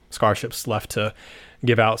have any scholarships left to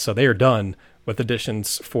give out, so they are done with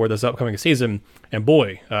additions for this upcoming season. And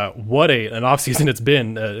boy, what an offseason it's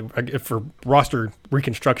been for roster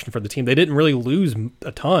reconstruction for the team. They didn't really lose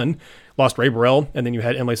a ton. Lost Ray Burrell, and then you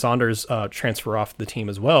had Emily Saunders transfer off the team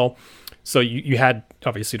as well. So you had,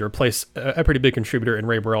 obviously, to replace a pretty big contributor in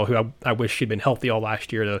Ray Burrell, who I wish she'd been healthy all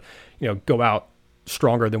last year to go out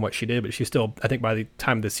stronger than what she did. But she still, I think by the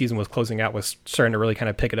time the season was closing out, was starting to really kind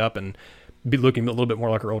of pick it up and be looking a little bit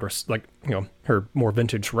more like her older, her more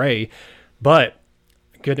vintage Ray. But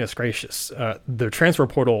goodness gracious, the transfer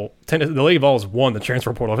portal, the Lady Vols won the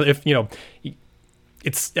transfer portal. If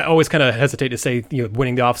it's, I always kind of hesitate to say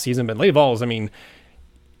winning the offseason, but Lady Vols, I mean,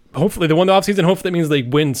 hopefully they won the offseason. Hopefully that means they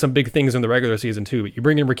win some big things in the regular season too. You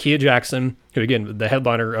bring in Rakia Jackson, who, again, the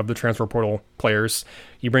headliner of the transfer portal players.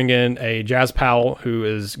 You bring in a Jazz Powell, who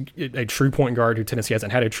is a true point guard, who Tennessee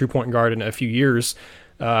hasn't had a true point guard in a few years,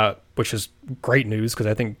 which is great news, because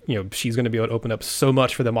I think she's going to be able to open up so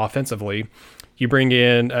much for them offensively. You bring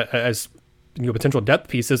in as potential depth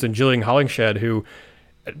pieces, and Jillian Hollingshed, who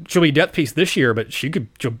she'll be a depth piece this year, but she'll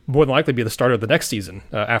more than likely be the starter of the next season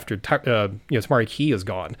after Tamari Key is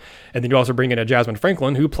gone. And then you also bring in a Jasmine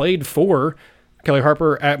Franklin, who played for Kelly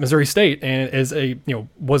Harper at Missouri State and is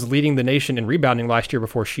was leading the nation in rebounding last year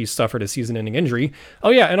before she suffered a season-ending injury. Oh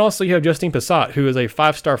yeah, and also you have Justine Passat, who is a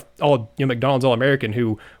 5-star McDonald's All-American,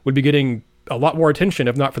 who would be getting a lot more attention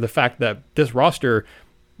if not for the fact that this roster,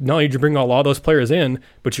 not only did you bring a lot of those players in,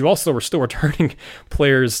 but you also were still returning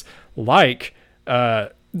players like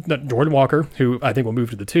Jordan Walker, who I think will move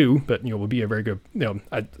to the 2, but will be a very good,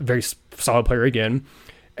 a very solid player again.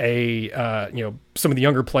 Some of the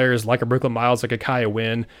younger players like a Brooklyn Miles, like a Kaya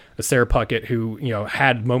Wynn, a Sarah Puckett, who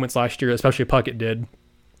had moments last year, especially Puckett did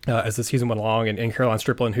as the season went along, and Caroline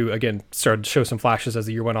Strickland, who again started to show some flashes as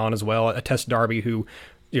the year went on as well. A Tess Darby, who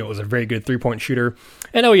was a very good 3-point shooter.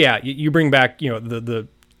 And you bring back the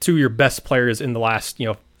 2 of your best players in the last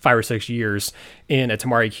 5 or 6 years in a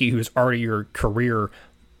Tamari Key, who's already your career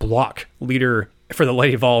block leader for the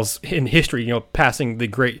Lady Vols in history, passing the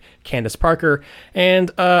great Candace Parker. And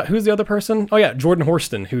who's the other person? Oh yeah, Jordan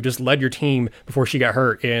Horston, who just led your team before she got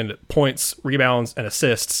hurt in points, rebounds, and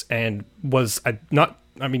assists, and was I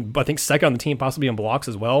think second on the team, possibly in blocks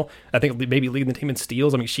as well. I think maybe leading the team in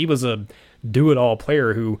steals. I mean, she was a do-it-all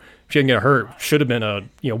player who, if she didn't get hurt, should have been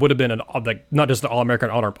would have been not just an All-American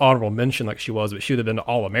honorable mention like she was, but she would have been an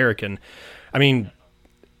All-American. I mean,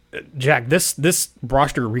 Jack, this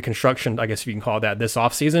roster reconstruction, I guess if you can call it that, this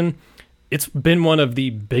offseason, it's been one of the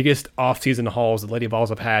biggest offseason hauls the Lady Vols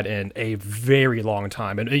have had in a very long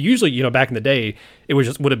time. And usually, back in the day, it would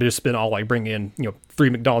have just been all like bring in, 3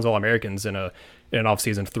 McDonald's All-Americans in an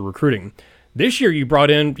offseason through recruiting. This year, you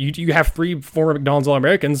brought in, you have 3 former McDonald's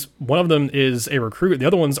All-Americans. One of them is a recruit. The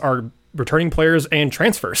other ones are returning players and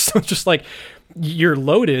transfers. So it's just like you're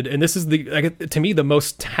loaded. And this is to me, the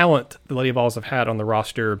most talent the Lady Vols have had on the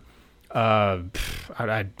roster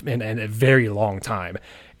in a very long time.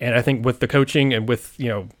 And I think with the coaching and with,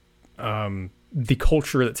 the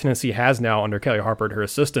culture that Tennessee has now under Kelly Harper and her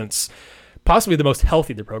assistants, possibly the most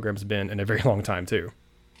healthy the program's been in a very long time too.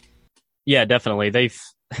 Yeah, definitely. They've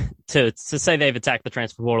to say they've attacked the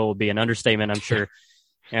transfer portal would be an understatement. I'm sure,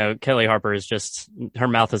 Kelly Harper is just, her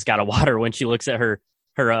mouth has got to water when she looks at her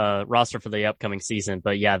roster for the upcoming season.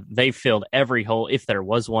 But yeah, they filled every hole if there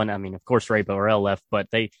was one. I mean, of course, Ray Burrell left, but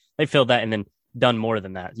they filled that and then done more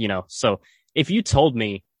than that. So if you told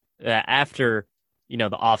me that after the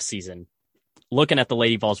offseason, looking at the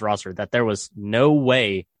Lady Vols roster, that there was no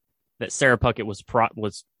way that Sarah Puckett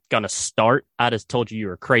was going to start, I'd have told you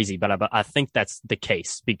were crazy. But I think that's the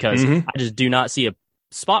case because I just do not see a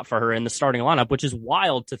spot for her in the starting lineup, which is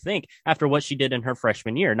wild to think after what she did in her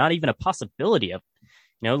freshman year. Not even a possibility of,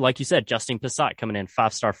 like you said, Justine Passat coming in,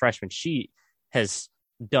 5-star freshman. She has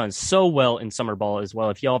done so well in summer ball as well.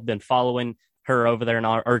 If y'all have been following her over there in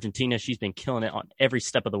Argentina, she's been killing it on every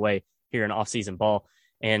step of the way here in off-season ball.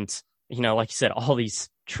 And, like you said, all these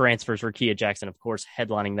transfers, Rakia Jackson, of course,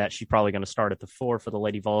 headlining that. She's probably going to start at the 4 for the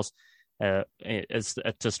Lady Vols to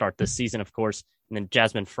start this season, of course. And then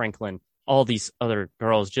Jasmine Franklin, all these other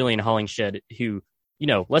girls, Jillian Hollingshed, who,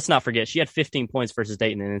 let's not forget, she had 15 points versus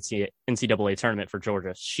Dayton in the NCAA tournament for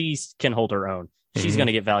Georgia. She can hold her own. She's going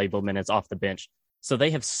to get valuable minutes off the bench. So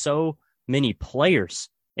they have so many players.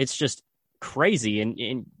 It's just crazy.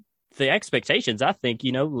 And the expectations, I think,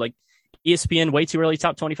 like ESPN way too early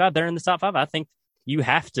top 25, they're in the top 5. I think you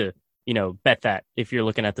have to, bet that if you're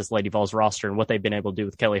looking at this Lady Vols roster and what they've been able to do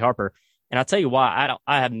with Kelly Harper. And I'll tell you why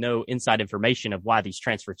I have no inside information of why these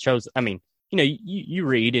transfers chose. I mean, you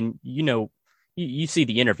read and, you see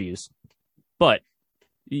the interviews, but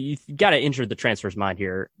you got to enter the transfer's mind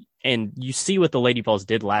here. And you see what the Lady Vols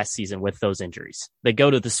did last season with those injuries. They go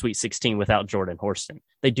to the Sweet 16 without Jordan Horston.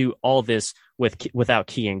 They do all this without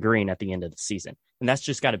Kean Green at the end of the season. And that's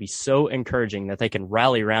just got to be so encouraging that they can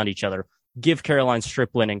rally around each other, give Caroline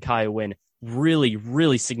Striplin and Kaya Wynn really,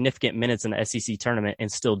 really significant minutes in the SEC tournament and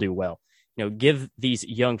still do well. Give these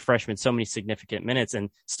young freshmen so many significant minutes and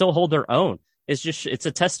still hold their own. It's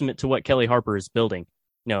a testament to what Kelly Harper is building,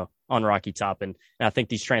 on Rocky Top. And I think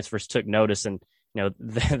these transfers took notice and,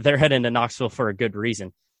 they're heading to Knoxville for a good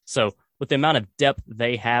reason. So with the amount of depth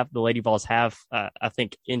they have, the Lady Vols have, I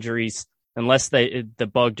think injuries, unless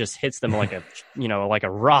the bug just hits them like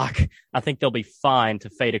a rock, I think they'll be fine to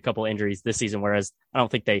fade a couple injuries this season. Whereas I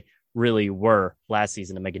don't think they really were last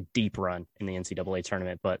season to make a deep run in the NCAA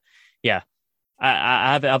tournament. But yeah,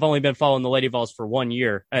 I've only been following the Lady Vols for 1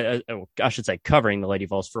 year. I should say covering the Lady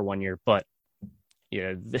Vols for 1 year, but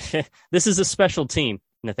this is a special team,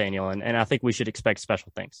 Nathanael, and I think we should expect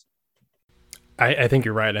special things. I think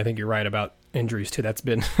you're right. I think you're right about injuries too. That's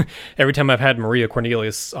been every time I've had Maria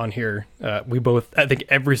Cornelius on here, I think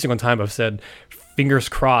every single time I've said fingers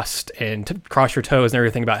crossed and to cross your toes and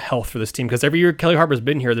everything about health for this team. Because every year Kelly Harper's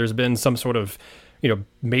been here, there's been some sort of,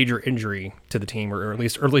 major injury to the team or at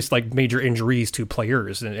least like major injuries to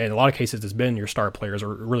players. And in a lot of cases, it's been your star players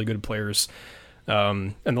or really good players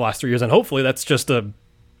in the last 3 years. And hopefully that's just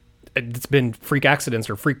it's been freak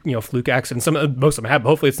accidents or fluke accidents. Most of them have. But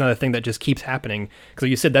hopefully it's not a thing that just keeps happening. Because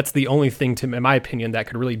you said that's the only thing, in my opinion, that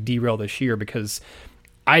could really derail this year. Because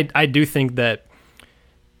I do think that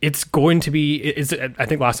it's going to be. I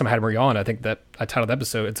think last time I had Maria on, I think that I titled the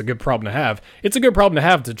episode, "It's a good problem to have." It's a good problem to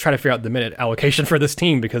have to try to figure out the minute allocation for this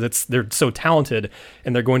team because they're so talented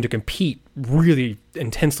and they're going to compete really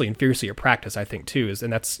intensely and fiercely at practice. I think too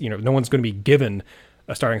and that's no one's going to be given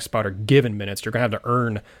a starting spot or given minutes. You're going to have to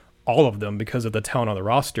earn all of them because of the talent on the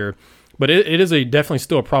roster. But it is definitely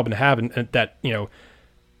still a problem to have, and that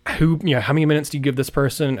how many minutes do you give this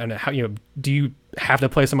person, and how do you have to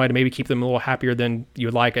play somebody to maybe keep them a little happier than you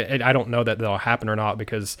would like? I don't know that that'll happen or not,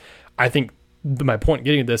 because I think my point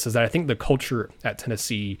getting at this is that I think the culture at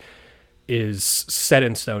Tennessee is set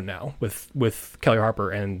in stone now with Kelly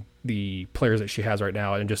Harper and the players that she has right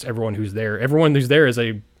now, and just everyone who's there. Everyone who's there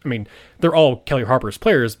they're all Kelly Harper's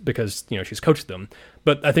players because she's coached them.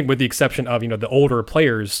 But I think with the exception of the older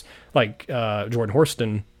players like Jordan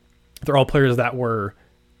Horston, they're all players that were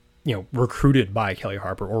recruited by Kelly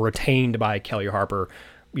Harper or retained by Kelly Harper,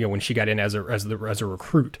 when she got in as a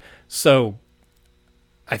recruit. So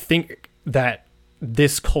I think that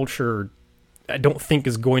this culture, I don't think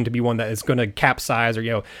is going to be one that is going to capsize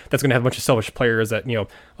or, that's going to have a bunch of selfish players that,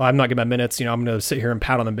 I'm not getting my minutes, I'm going to sit here and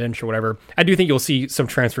pout on the bench or whatever. I do think you'll see some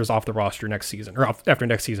transfers off the roster next season or after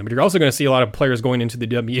next season, but you're also going to see a lot of players going into the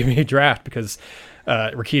WNBA draft because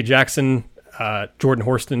Rakia Jackson, Jordan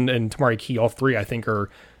Horston, and Tamari Key, all three, I think,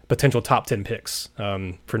 are potential top 10 picks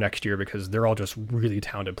for next year because they're all just really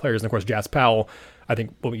talented players. And of course, Jazz Powell, I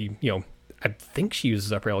think I think she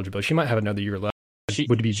uses up her eligibility. She might have another year left.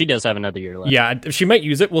 She does have another year left. Yeah, she might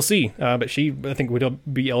use it. We'll see. But I think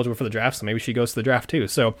would be eligible for the draft, so maybe she goes to the draft too.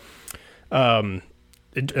 So,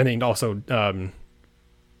 also,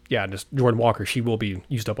 just Jordan Walker, she will be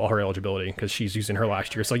used up all her eligibility because she's using her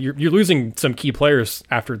last year. So you're losing some key players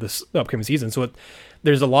after this upcoming season. So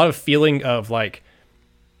there's a lot of feeling of like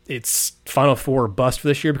it's Final Four bust for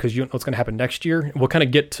this year because you don't know what's going to happen next year. We'll kind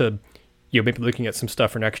of get to maybe looking at some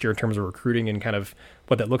stuff for next year in terms of recruiting and kind of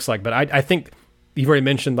what that looks like. But I think you've already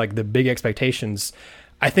mentioned like the big expectations.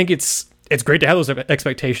 I think it's great to have those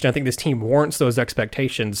expectations. I think this team warrants those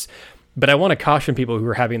expectations. But I want to caution people who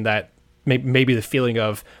are having that maybe the feeling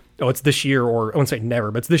of, oh, it's this year, or I won't say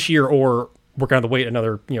never, but it's this year, or we're going to wait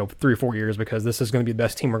another 3 or 4 years because this is going to be the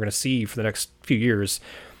best team we're going to see for the next few years.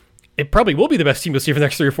 It probably will be the best team we'll see for the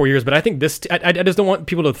next 3 or 4 years, but I think I just don't want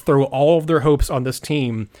people to throw all of their hopes on this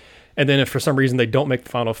team, and then if for some reason they don't make the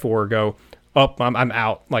Final Four, go, oh, I'm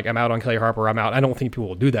out. Like, I'm out on Kelly Harper. I'm out. I don't think people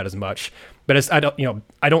will do that as much. But I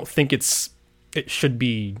don't think it should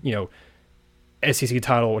be SEC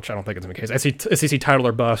title, which I don't think it's the case. SEC title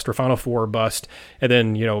or bust, or Final Four or bust. And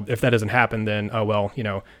then, if that doesn't happen, then,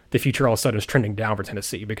 the future all of a sudden is trending down for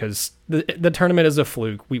Tennessee because the tournament is a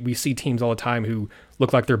fluke. We see teams all the time who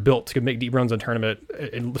look like they're built to make deep runs in the tournament,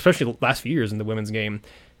 and especially the last few years in the women's game,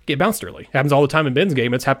 get bounced early. It happens all the time in men's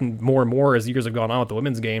game. It's happened more and more as years have gone on with the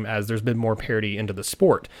women's game as there's been more parity into the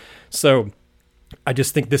sport. So I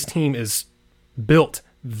just think this team is built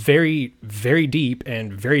very, very deep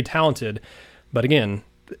and very talented. But again,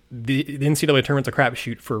 the NCAA tournament's a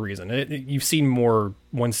crapshoot for a reason. You've seen more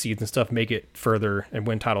one seeds and stuff make it further and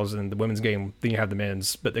win titles in the women's game than you have the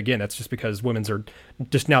men's. But again, that's just because women's are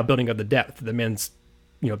just now building up the depth the men's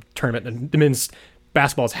tournament and the men's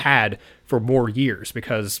basketball's had for more years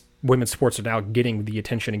because women's sports are now getting the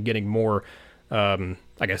attention and getting more,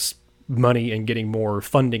 money and getting more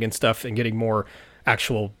funding and stuff and getting more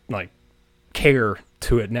actual care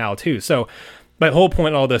to it now too. So my whole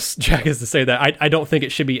point in all this, Jack, is to say that I don't think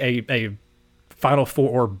it should be a Final Four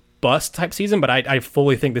or bust type season, but I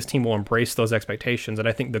fully think this team will embrace those expectations, and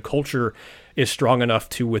I think the culture is strong enough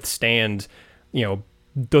to withstand,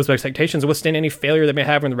 those expectations, and withstand any failure they may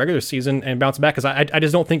have in the regular season and bounce back. Because I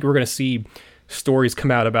just don't think we're going to see stories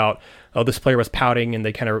come out about, oh, this player was pouting and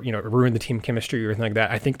they kind of ruined the team chemistry or anything like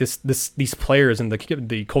that. I think these players and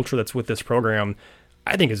the culture that's with this program,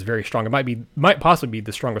 I think is very strong. It might possibly be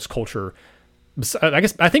the strongest culture. I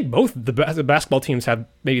think both the basketball teams have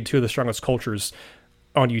maybe two of the strongest cultures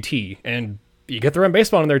on UT, and you get the run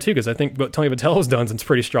baseball in there too, because I think what Tony Vitello's done is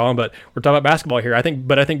pretty strong. But we're talking about basketball here. I think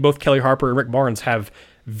both Kelly Harper and Rick Barnes have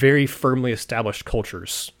very firmly established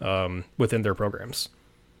cultures within their programs.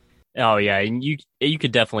 Oh yeah, and you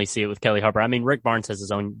could definitely see it with Kelly Harper. I mean, Rick Barnes has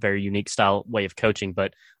his own very unique style way of coaching,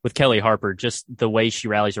 but with Kelly Harper, just the way she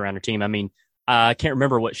rallies around her team. I mean, I can't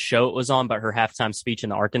remember what show it was on, but her halftime speech in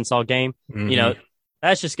the Arkansas game,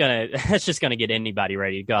 that's just gonna get anybody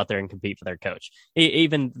ready to go out there and compete for their coach.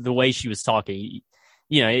 Even the way she was talking,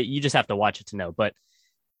 you just have to watch it to know. But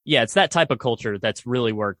yeah, it's that type of culture that's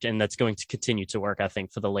really worked and that's going to continue to work, I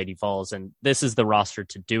think, for the Lady Vols. And this is the roster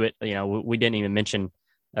to do it. We didn't even mention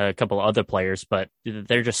a couple of other players, but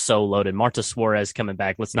they're just so loaded. Marta Suarez coming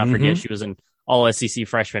back. Let's not forget she was an all SEC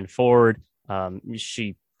freshman forward.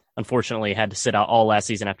 She unfortunately had to sit out all last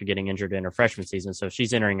season after getting injured in her freshman season. So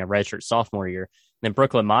she's entering a redshirt sophomore year. And then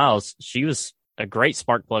Brooklyn Miles, she was a great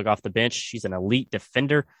spark plug off the bench. She's an elite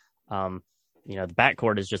defender. The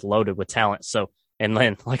backcourt is just loaded with talent. So, and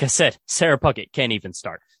then, like I said, Sarah Puckett can't even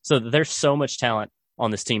start. So there's so much talent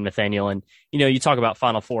on this team, Nathaniel. And, you talk about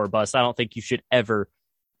Final Four or bust. I don't think you should ever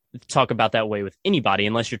talk about that way with anybody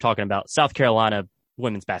unless you're talking about South Carolina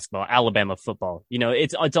women's basketball, Alabama football.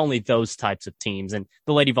 It's only those types of teams, and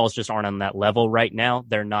the Lady Vols just aren't on that level right now.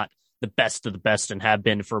 They're not the best of the best and have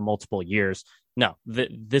been for multiple years. No,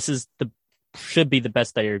 this is should be the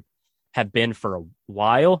best they have been for a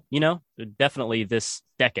while. Definitely this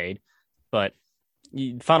decade. But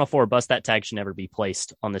Final Four bust, that tag should never be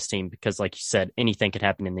placed on this team because, like you said, anything could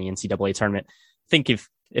happen in the NCAA tournament. I think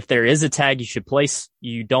if there is a tag you should place,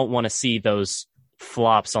 you don't want to see those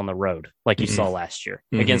flops on the road like you saw last year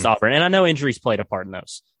against Auburn. And I know injuries played a part in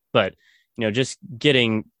those, but just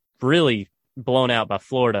getting really blown out by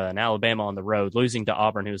Florida and Alabama on the road, losing to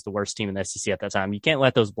Auburn, who was the worst team in the SEC at that time, you can't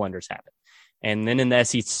let those blunders happen. And then in the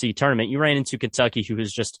SEC tournament, you ran into Kentucky, who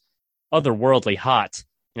was just otherworldly hot.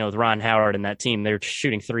 With Ron Howard and that team, they're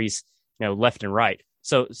shooting threes, left and right.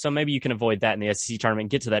 So maybe you can avoid that in the SEC tournament,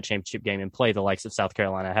 get to that championship game and play the likes of South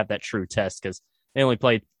Carolina, have that true test, because they only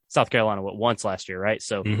played South Carolina once last year, right?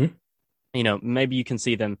 So, maybe you can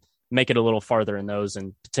see them make it a little farther in those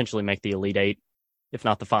and potentially make the Elite Eight, if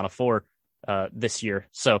not the Final Four, this year.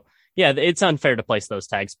 So, yeah, it's unfair to place those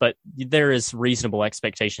tags, but there is reasonable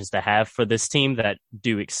expectations to have for this team that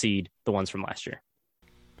do exceed the ones from last year.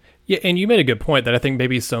 Yeah, and you made a good point that I think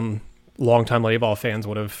maybe some longtime Lady Vol fans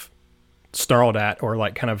would have snarled at or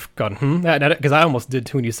like kind of gone, because I almost did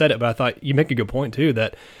too when you said it, but I thought you make a good point too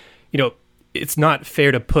that, it's not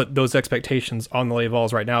fair to put those expectations on the Lady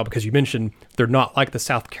Vols right now because you mentioned they're not like the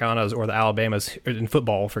South Carolinas or the Alabamas in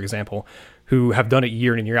football, for example, who have done it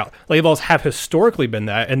year in and year out. Lady Vols have historically been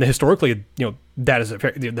that, and historically, that is the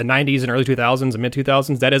 90s and early 2000s and mid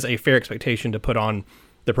 2000s. That is a fair expectation to put on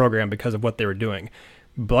the program because of what they were doing.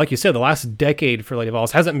 But like you said, the last decade for Lady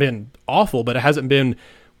Vols hasn't been awful, but it hasn't been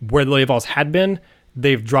where the Lady Vols had been.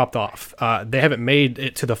 They've dropped off. They haven't made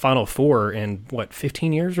it to the Final Four in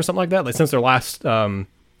 15 years or something like that. Like since their last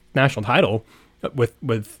national title,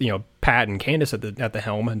 with Pat and Candace at the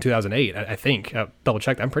helm in 2008. I think double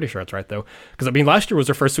checked. I'm pretty sure that's right though, because last year was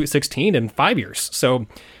their first Sweet 16 in 5 years. So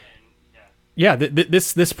yeah,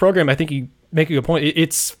 this program, I think you make a good point.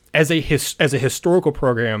 It's as a historical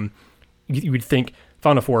program, you would think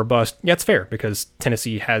Final Four or bust. Yeah, it's fair because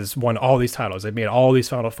Tennessee has won all these titles. They've made all these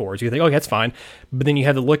Final Fours. You think, that's fine. But then you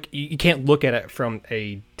have to look, you can't look at it from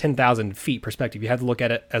a 10,000 feet perspective. You have to look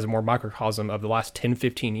at it as a more microcosm of the last 10,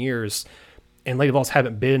 15 years. And Lady Vols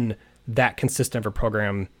haven't been that consistent of a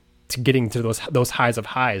program to getting to those highs of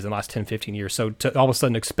highs in the last 10, 15 years. So to all of a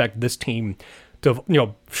sudden expect this team to,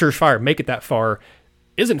 surefire, make it that far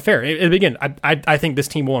isn't fair. And again, I think this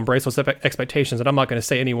team will embrace those expectations, and I'm not going to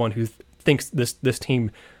say anyone who thinks this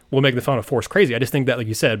team will make the Final Four is crazy. I just think that, like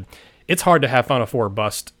you said, it's hard to have Final Four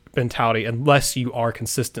bust mentality unless you are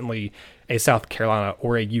consistently a South Carolina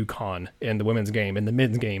or a UConn in the women's game, in the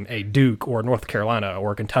men's game, a Duke or North Carolina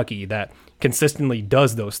or Kentucky that consistently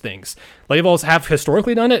does those things. Lady Vols have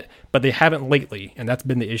historically done it, but they haven't lately, and that's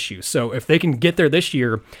been the issue. So if they can get there this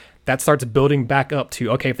year, that starts building back up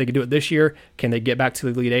to, okay, if they can do it this year, can they get back to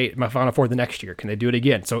the Elite Eight, my Final Four the next year? Can they do it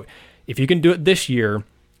again? So if you can do it this year,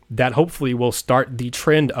 that hopefully will start the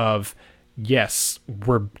trend of, yes,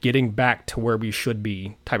 we're getting back to where we should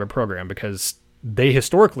be type of program, because they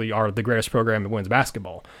historically are the greatest program in women's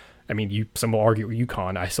basketball. I mean, some will argue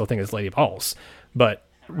UConn. I still think it's Lady Vols. But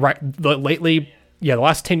lately, the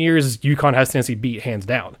last 10 years, UConn has Tennessee beat hands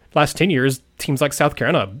down. Last 10 years, teams like South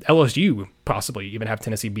Carolina, LSU possibly even have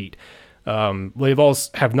Tennessee beat. Lady Vols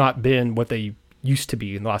have not been what they used to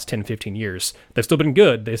be in the last 10, 15 years. They've still been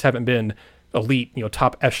good. They just haven't been elite,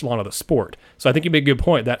 top echelon of the sport. So I think you make a good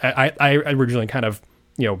point that I originally kind of,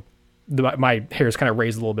 my hairs kind of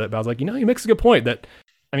raised a little bit, but I was like, he makes a good point that,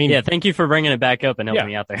 thank you for bringing it back up and helping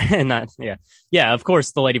me out there. And of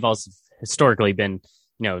course, the Lady Vols have historically been,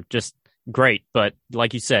 just great. But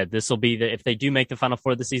like you said, this will be if they do make the Final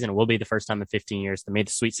Four this season, it will be the first time in 15 years. They made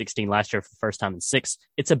the Sweet 16 last year for the first time in 6.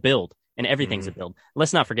 It's a build, and everything's a build.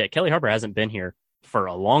 Let's not forget, Kelly Harper hasn't been here for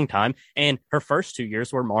a long time, and her first 2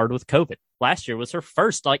 years were marred with COVID. Last year was her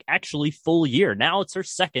first, actually full year. Now it's her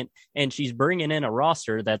second, and she's bringing in a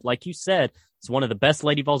roster that, like you said, is one of the best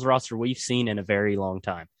Lady Vols roster we've seen in a very long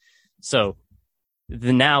time. So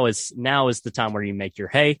now is the time where you make your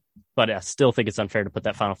hay, but I still think it's unfair to put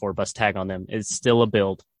that Final Four bust tag on them. It's still a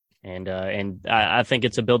build, and I think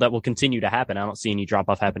it's a build that will continue to happen. I don't see any drop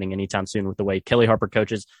off happening anytime soon with the way Kelly Harper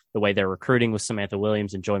coaches, the way they're recruiting with Samantha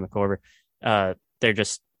Williams and Joy McCorver.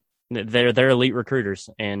 They're elite recruiters,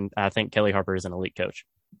 and I think Kelly Harper is an elite coach.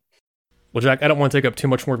 Well, Jack, I don't want to take up too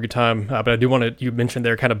much more of your time, but I do want to, you mentioned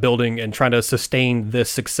they're kind of building and trying to sustain this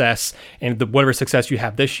success, and whatever success you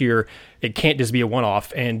have this year, it can't just be a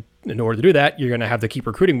one-off. And in order to do that, you're going to have to keep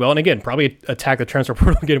recruiting well, and again, probably attack the transfer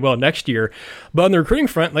portal again well next year. But on the recruiting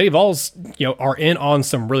front, Lady Vols, are in on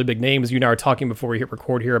some really big names. You and I were talking before we hit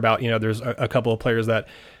record here about, there's a couple of players that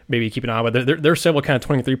maybe keep an eye on, but there's several kind of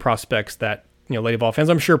 23 prospects that, Lady Vol fans,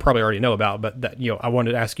 I'm sure probably already know about, but that, I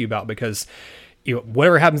wanted to ask you about because,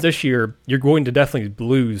 whatever happens this year, you're going to definitely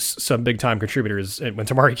lose some big time contributors. And when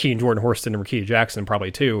Tamari Key and Jordan Horston and Rakia Jackson probably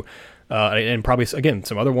too, and probably again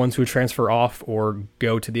some other ones who transfer off or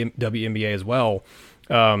go to the WNBA as well.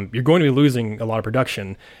 You're going to be losing a lot of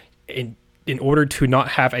production in order to not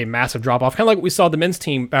have a massive drop off. Kind of like what we saw the men's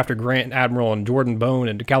team after Grant Admiral and Jordan Bone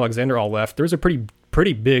and Cal Alexander all left. There was a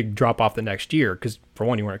pretty big drop off the next year because for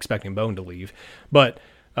one, you weren't expecting Bone to leave, but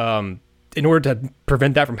in order to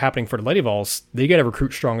prevent that from happening for the Lady Vols, they got to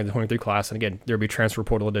recruit strong in the 23 class. And again, there'll be transfer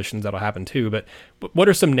portal additions that'll happen too. But what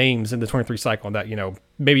are some names in the 23 cycle that,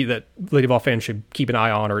 maybe that Lady Vol fans should keep an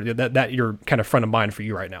eye on, or that you're kind of front of mind for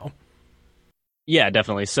you right now? Yeah,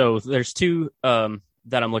 definitely. So there's two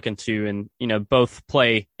that I'm looking to, and both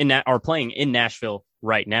are playing in Nashville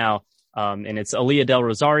right now. And it's Aaliyah Del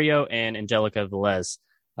Rosario and Angelica Velez.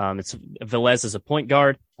 It's Velez is a point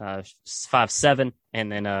guard, 5'7",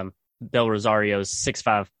 and then Del Rosario is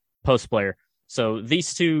 6'5" post player. So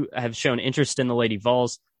these two have shown interest in the Lady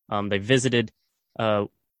Vols. They visited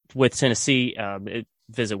with Tennessee.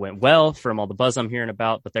 Visit went well from all the buzz I'm hearing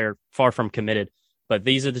about, but they're far from committed. But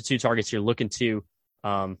these are the two targets you're looking to.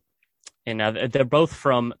 And they're both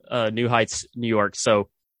from New Heights, New York. So,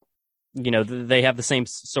 they have the same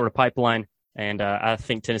sort of pipeline. And I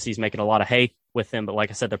think Tennessee's making a lot of hay with them. But like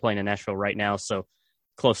I said, they're playing in Nashville right now. So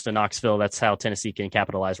close to Knoxville. That's how Tennessee can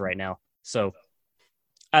capitalize right now. So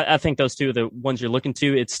I think those two are the ones you're looking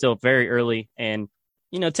to. It's still very early. And,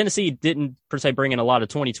 Tennessee didn't per se bring in a lot of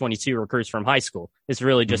 2022 recruits from high school. It's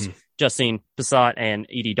really just Justine Passat and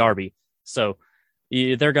Edie Darby. So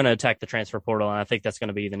they're going to attack the transfer portal, and I think that's going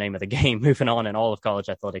to be the name of the game moving on in all of college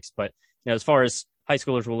athletics. But as far as high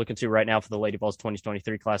schoolers we're looking to right now for the Lady Vols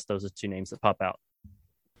 2023 class, those are two names that pop out.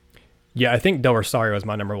 Yeah, I think Del Rosario is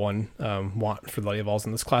my number one want for the Lady Vols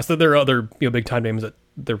in this class. There are other big time names that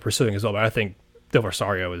they're pursuing as well, but I think Del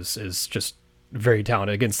Rosario is just very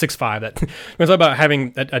talented. Again, 6'5". That it's about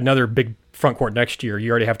having another big front court next year. You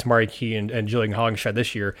already have Tamari Key and Jillian Hollingshed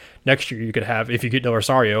this year. Next year, you could have, if you get Del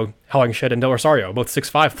Rosario, Hollingshed and Del Rosario, both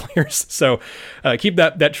 6'5" players. So keep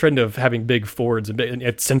that trend of having big forwards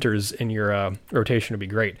and centers in your rotation would be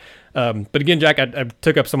great. But again, Jack, I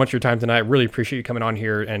took up so much of your time tonight. I really appreciate you coming on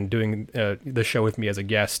here and doing the show with me as a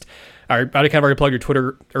guest. I kind of already plugged your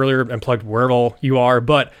Twitter earlier and plugged wherever all you are,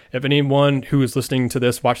 but if anyone who is listening to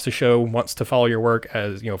this, watch the show, wants to follow your work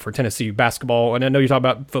as, for Tennessee basketball, and I know you talk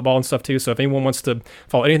about football and stuff too, so if anyone wants to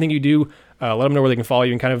follow anything you do, let them know where they can follow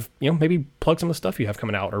you and kind of, maybe plug some of the stuff you have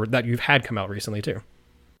coming out or that you've had come out recently too.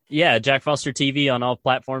 Yeah, Jack Foster TV on all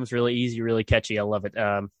platforms, really easy, really catchy. I love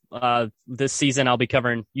it. This season, I'll be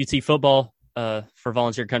covering UT football for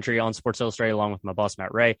Volunteer Country on Sports Illustrated, along with my boss,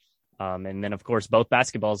 Matt Ray. And then, of course, both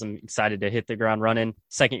basketballs. I'm excited to hit the ground running.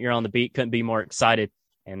 Second year on the beat, couldn't be more excited.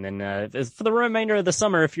 And then for the remainder of the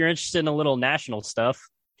summer, if you're interested in a little national stuff,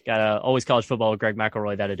 got Always College Football with Greg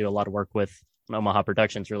McElroy that I do a lot of work with on Omaha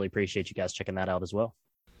Productions. Really appreciate you guys checking that out as well.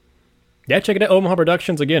 Yeah, check it out. Omaha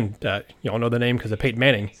Productions. Again, you all know the name because of Peyton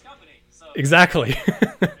Manning. Exactly.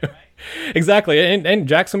 Exactly. And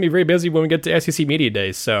Jack's going to be very busy when we get to SEC Media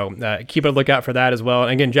Days. So keep a lookout for that as well.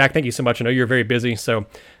 And again, Jack, thank you so much. I know you're very busy, so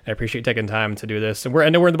I appreciate taking time to do this. And I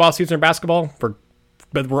know we're in the off season of basketball,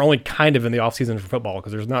 but we're only kind of in the off season for football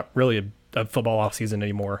because there's not really a football off season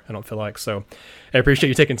anymore, I don't feel like. So I appreciate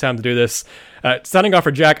you taking time to do this. Signing off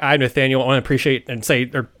for Jack, I'm Nathaniel. I want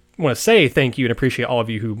to say thank you and appreciate all of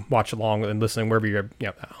you who watch along and listening wherever you're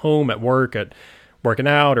at home, at work, at working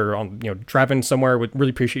out, or on driving somewhere. Would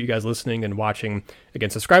really appreciate you guys listening and watching.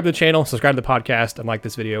 Again, subscribe to the channel, subscribe to the podcast, and like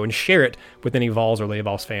this video, and share it with any Vols or Lady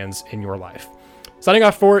Vols fans in your life. Signing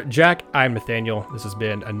off for Jack, I'm Nathaniel. This has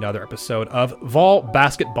been another episode of Vol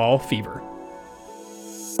Basketball Fever.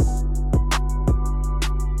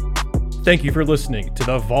 Thank you for listening to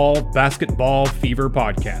the Vol Basketball Fever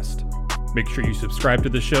podcast. Make sure you subscribe to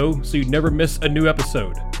the show so you never miss a new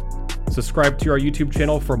episode. Subscribe to our YouTube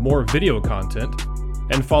channel for more video content,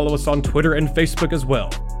 and follow us on Twitter and Facebook as well.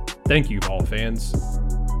 Thank you, Vol fans.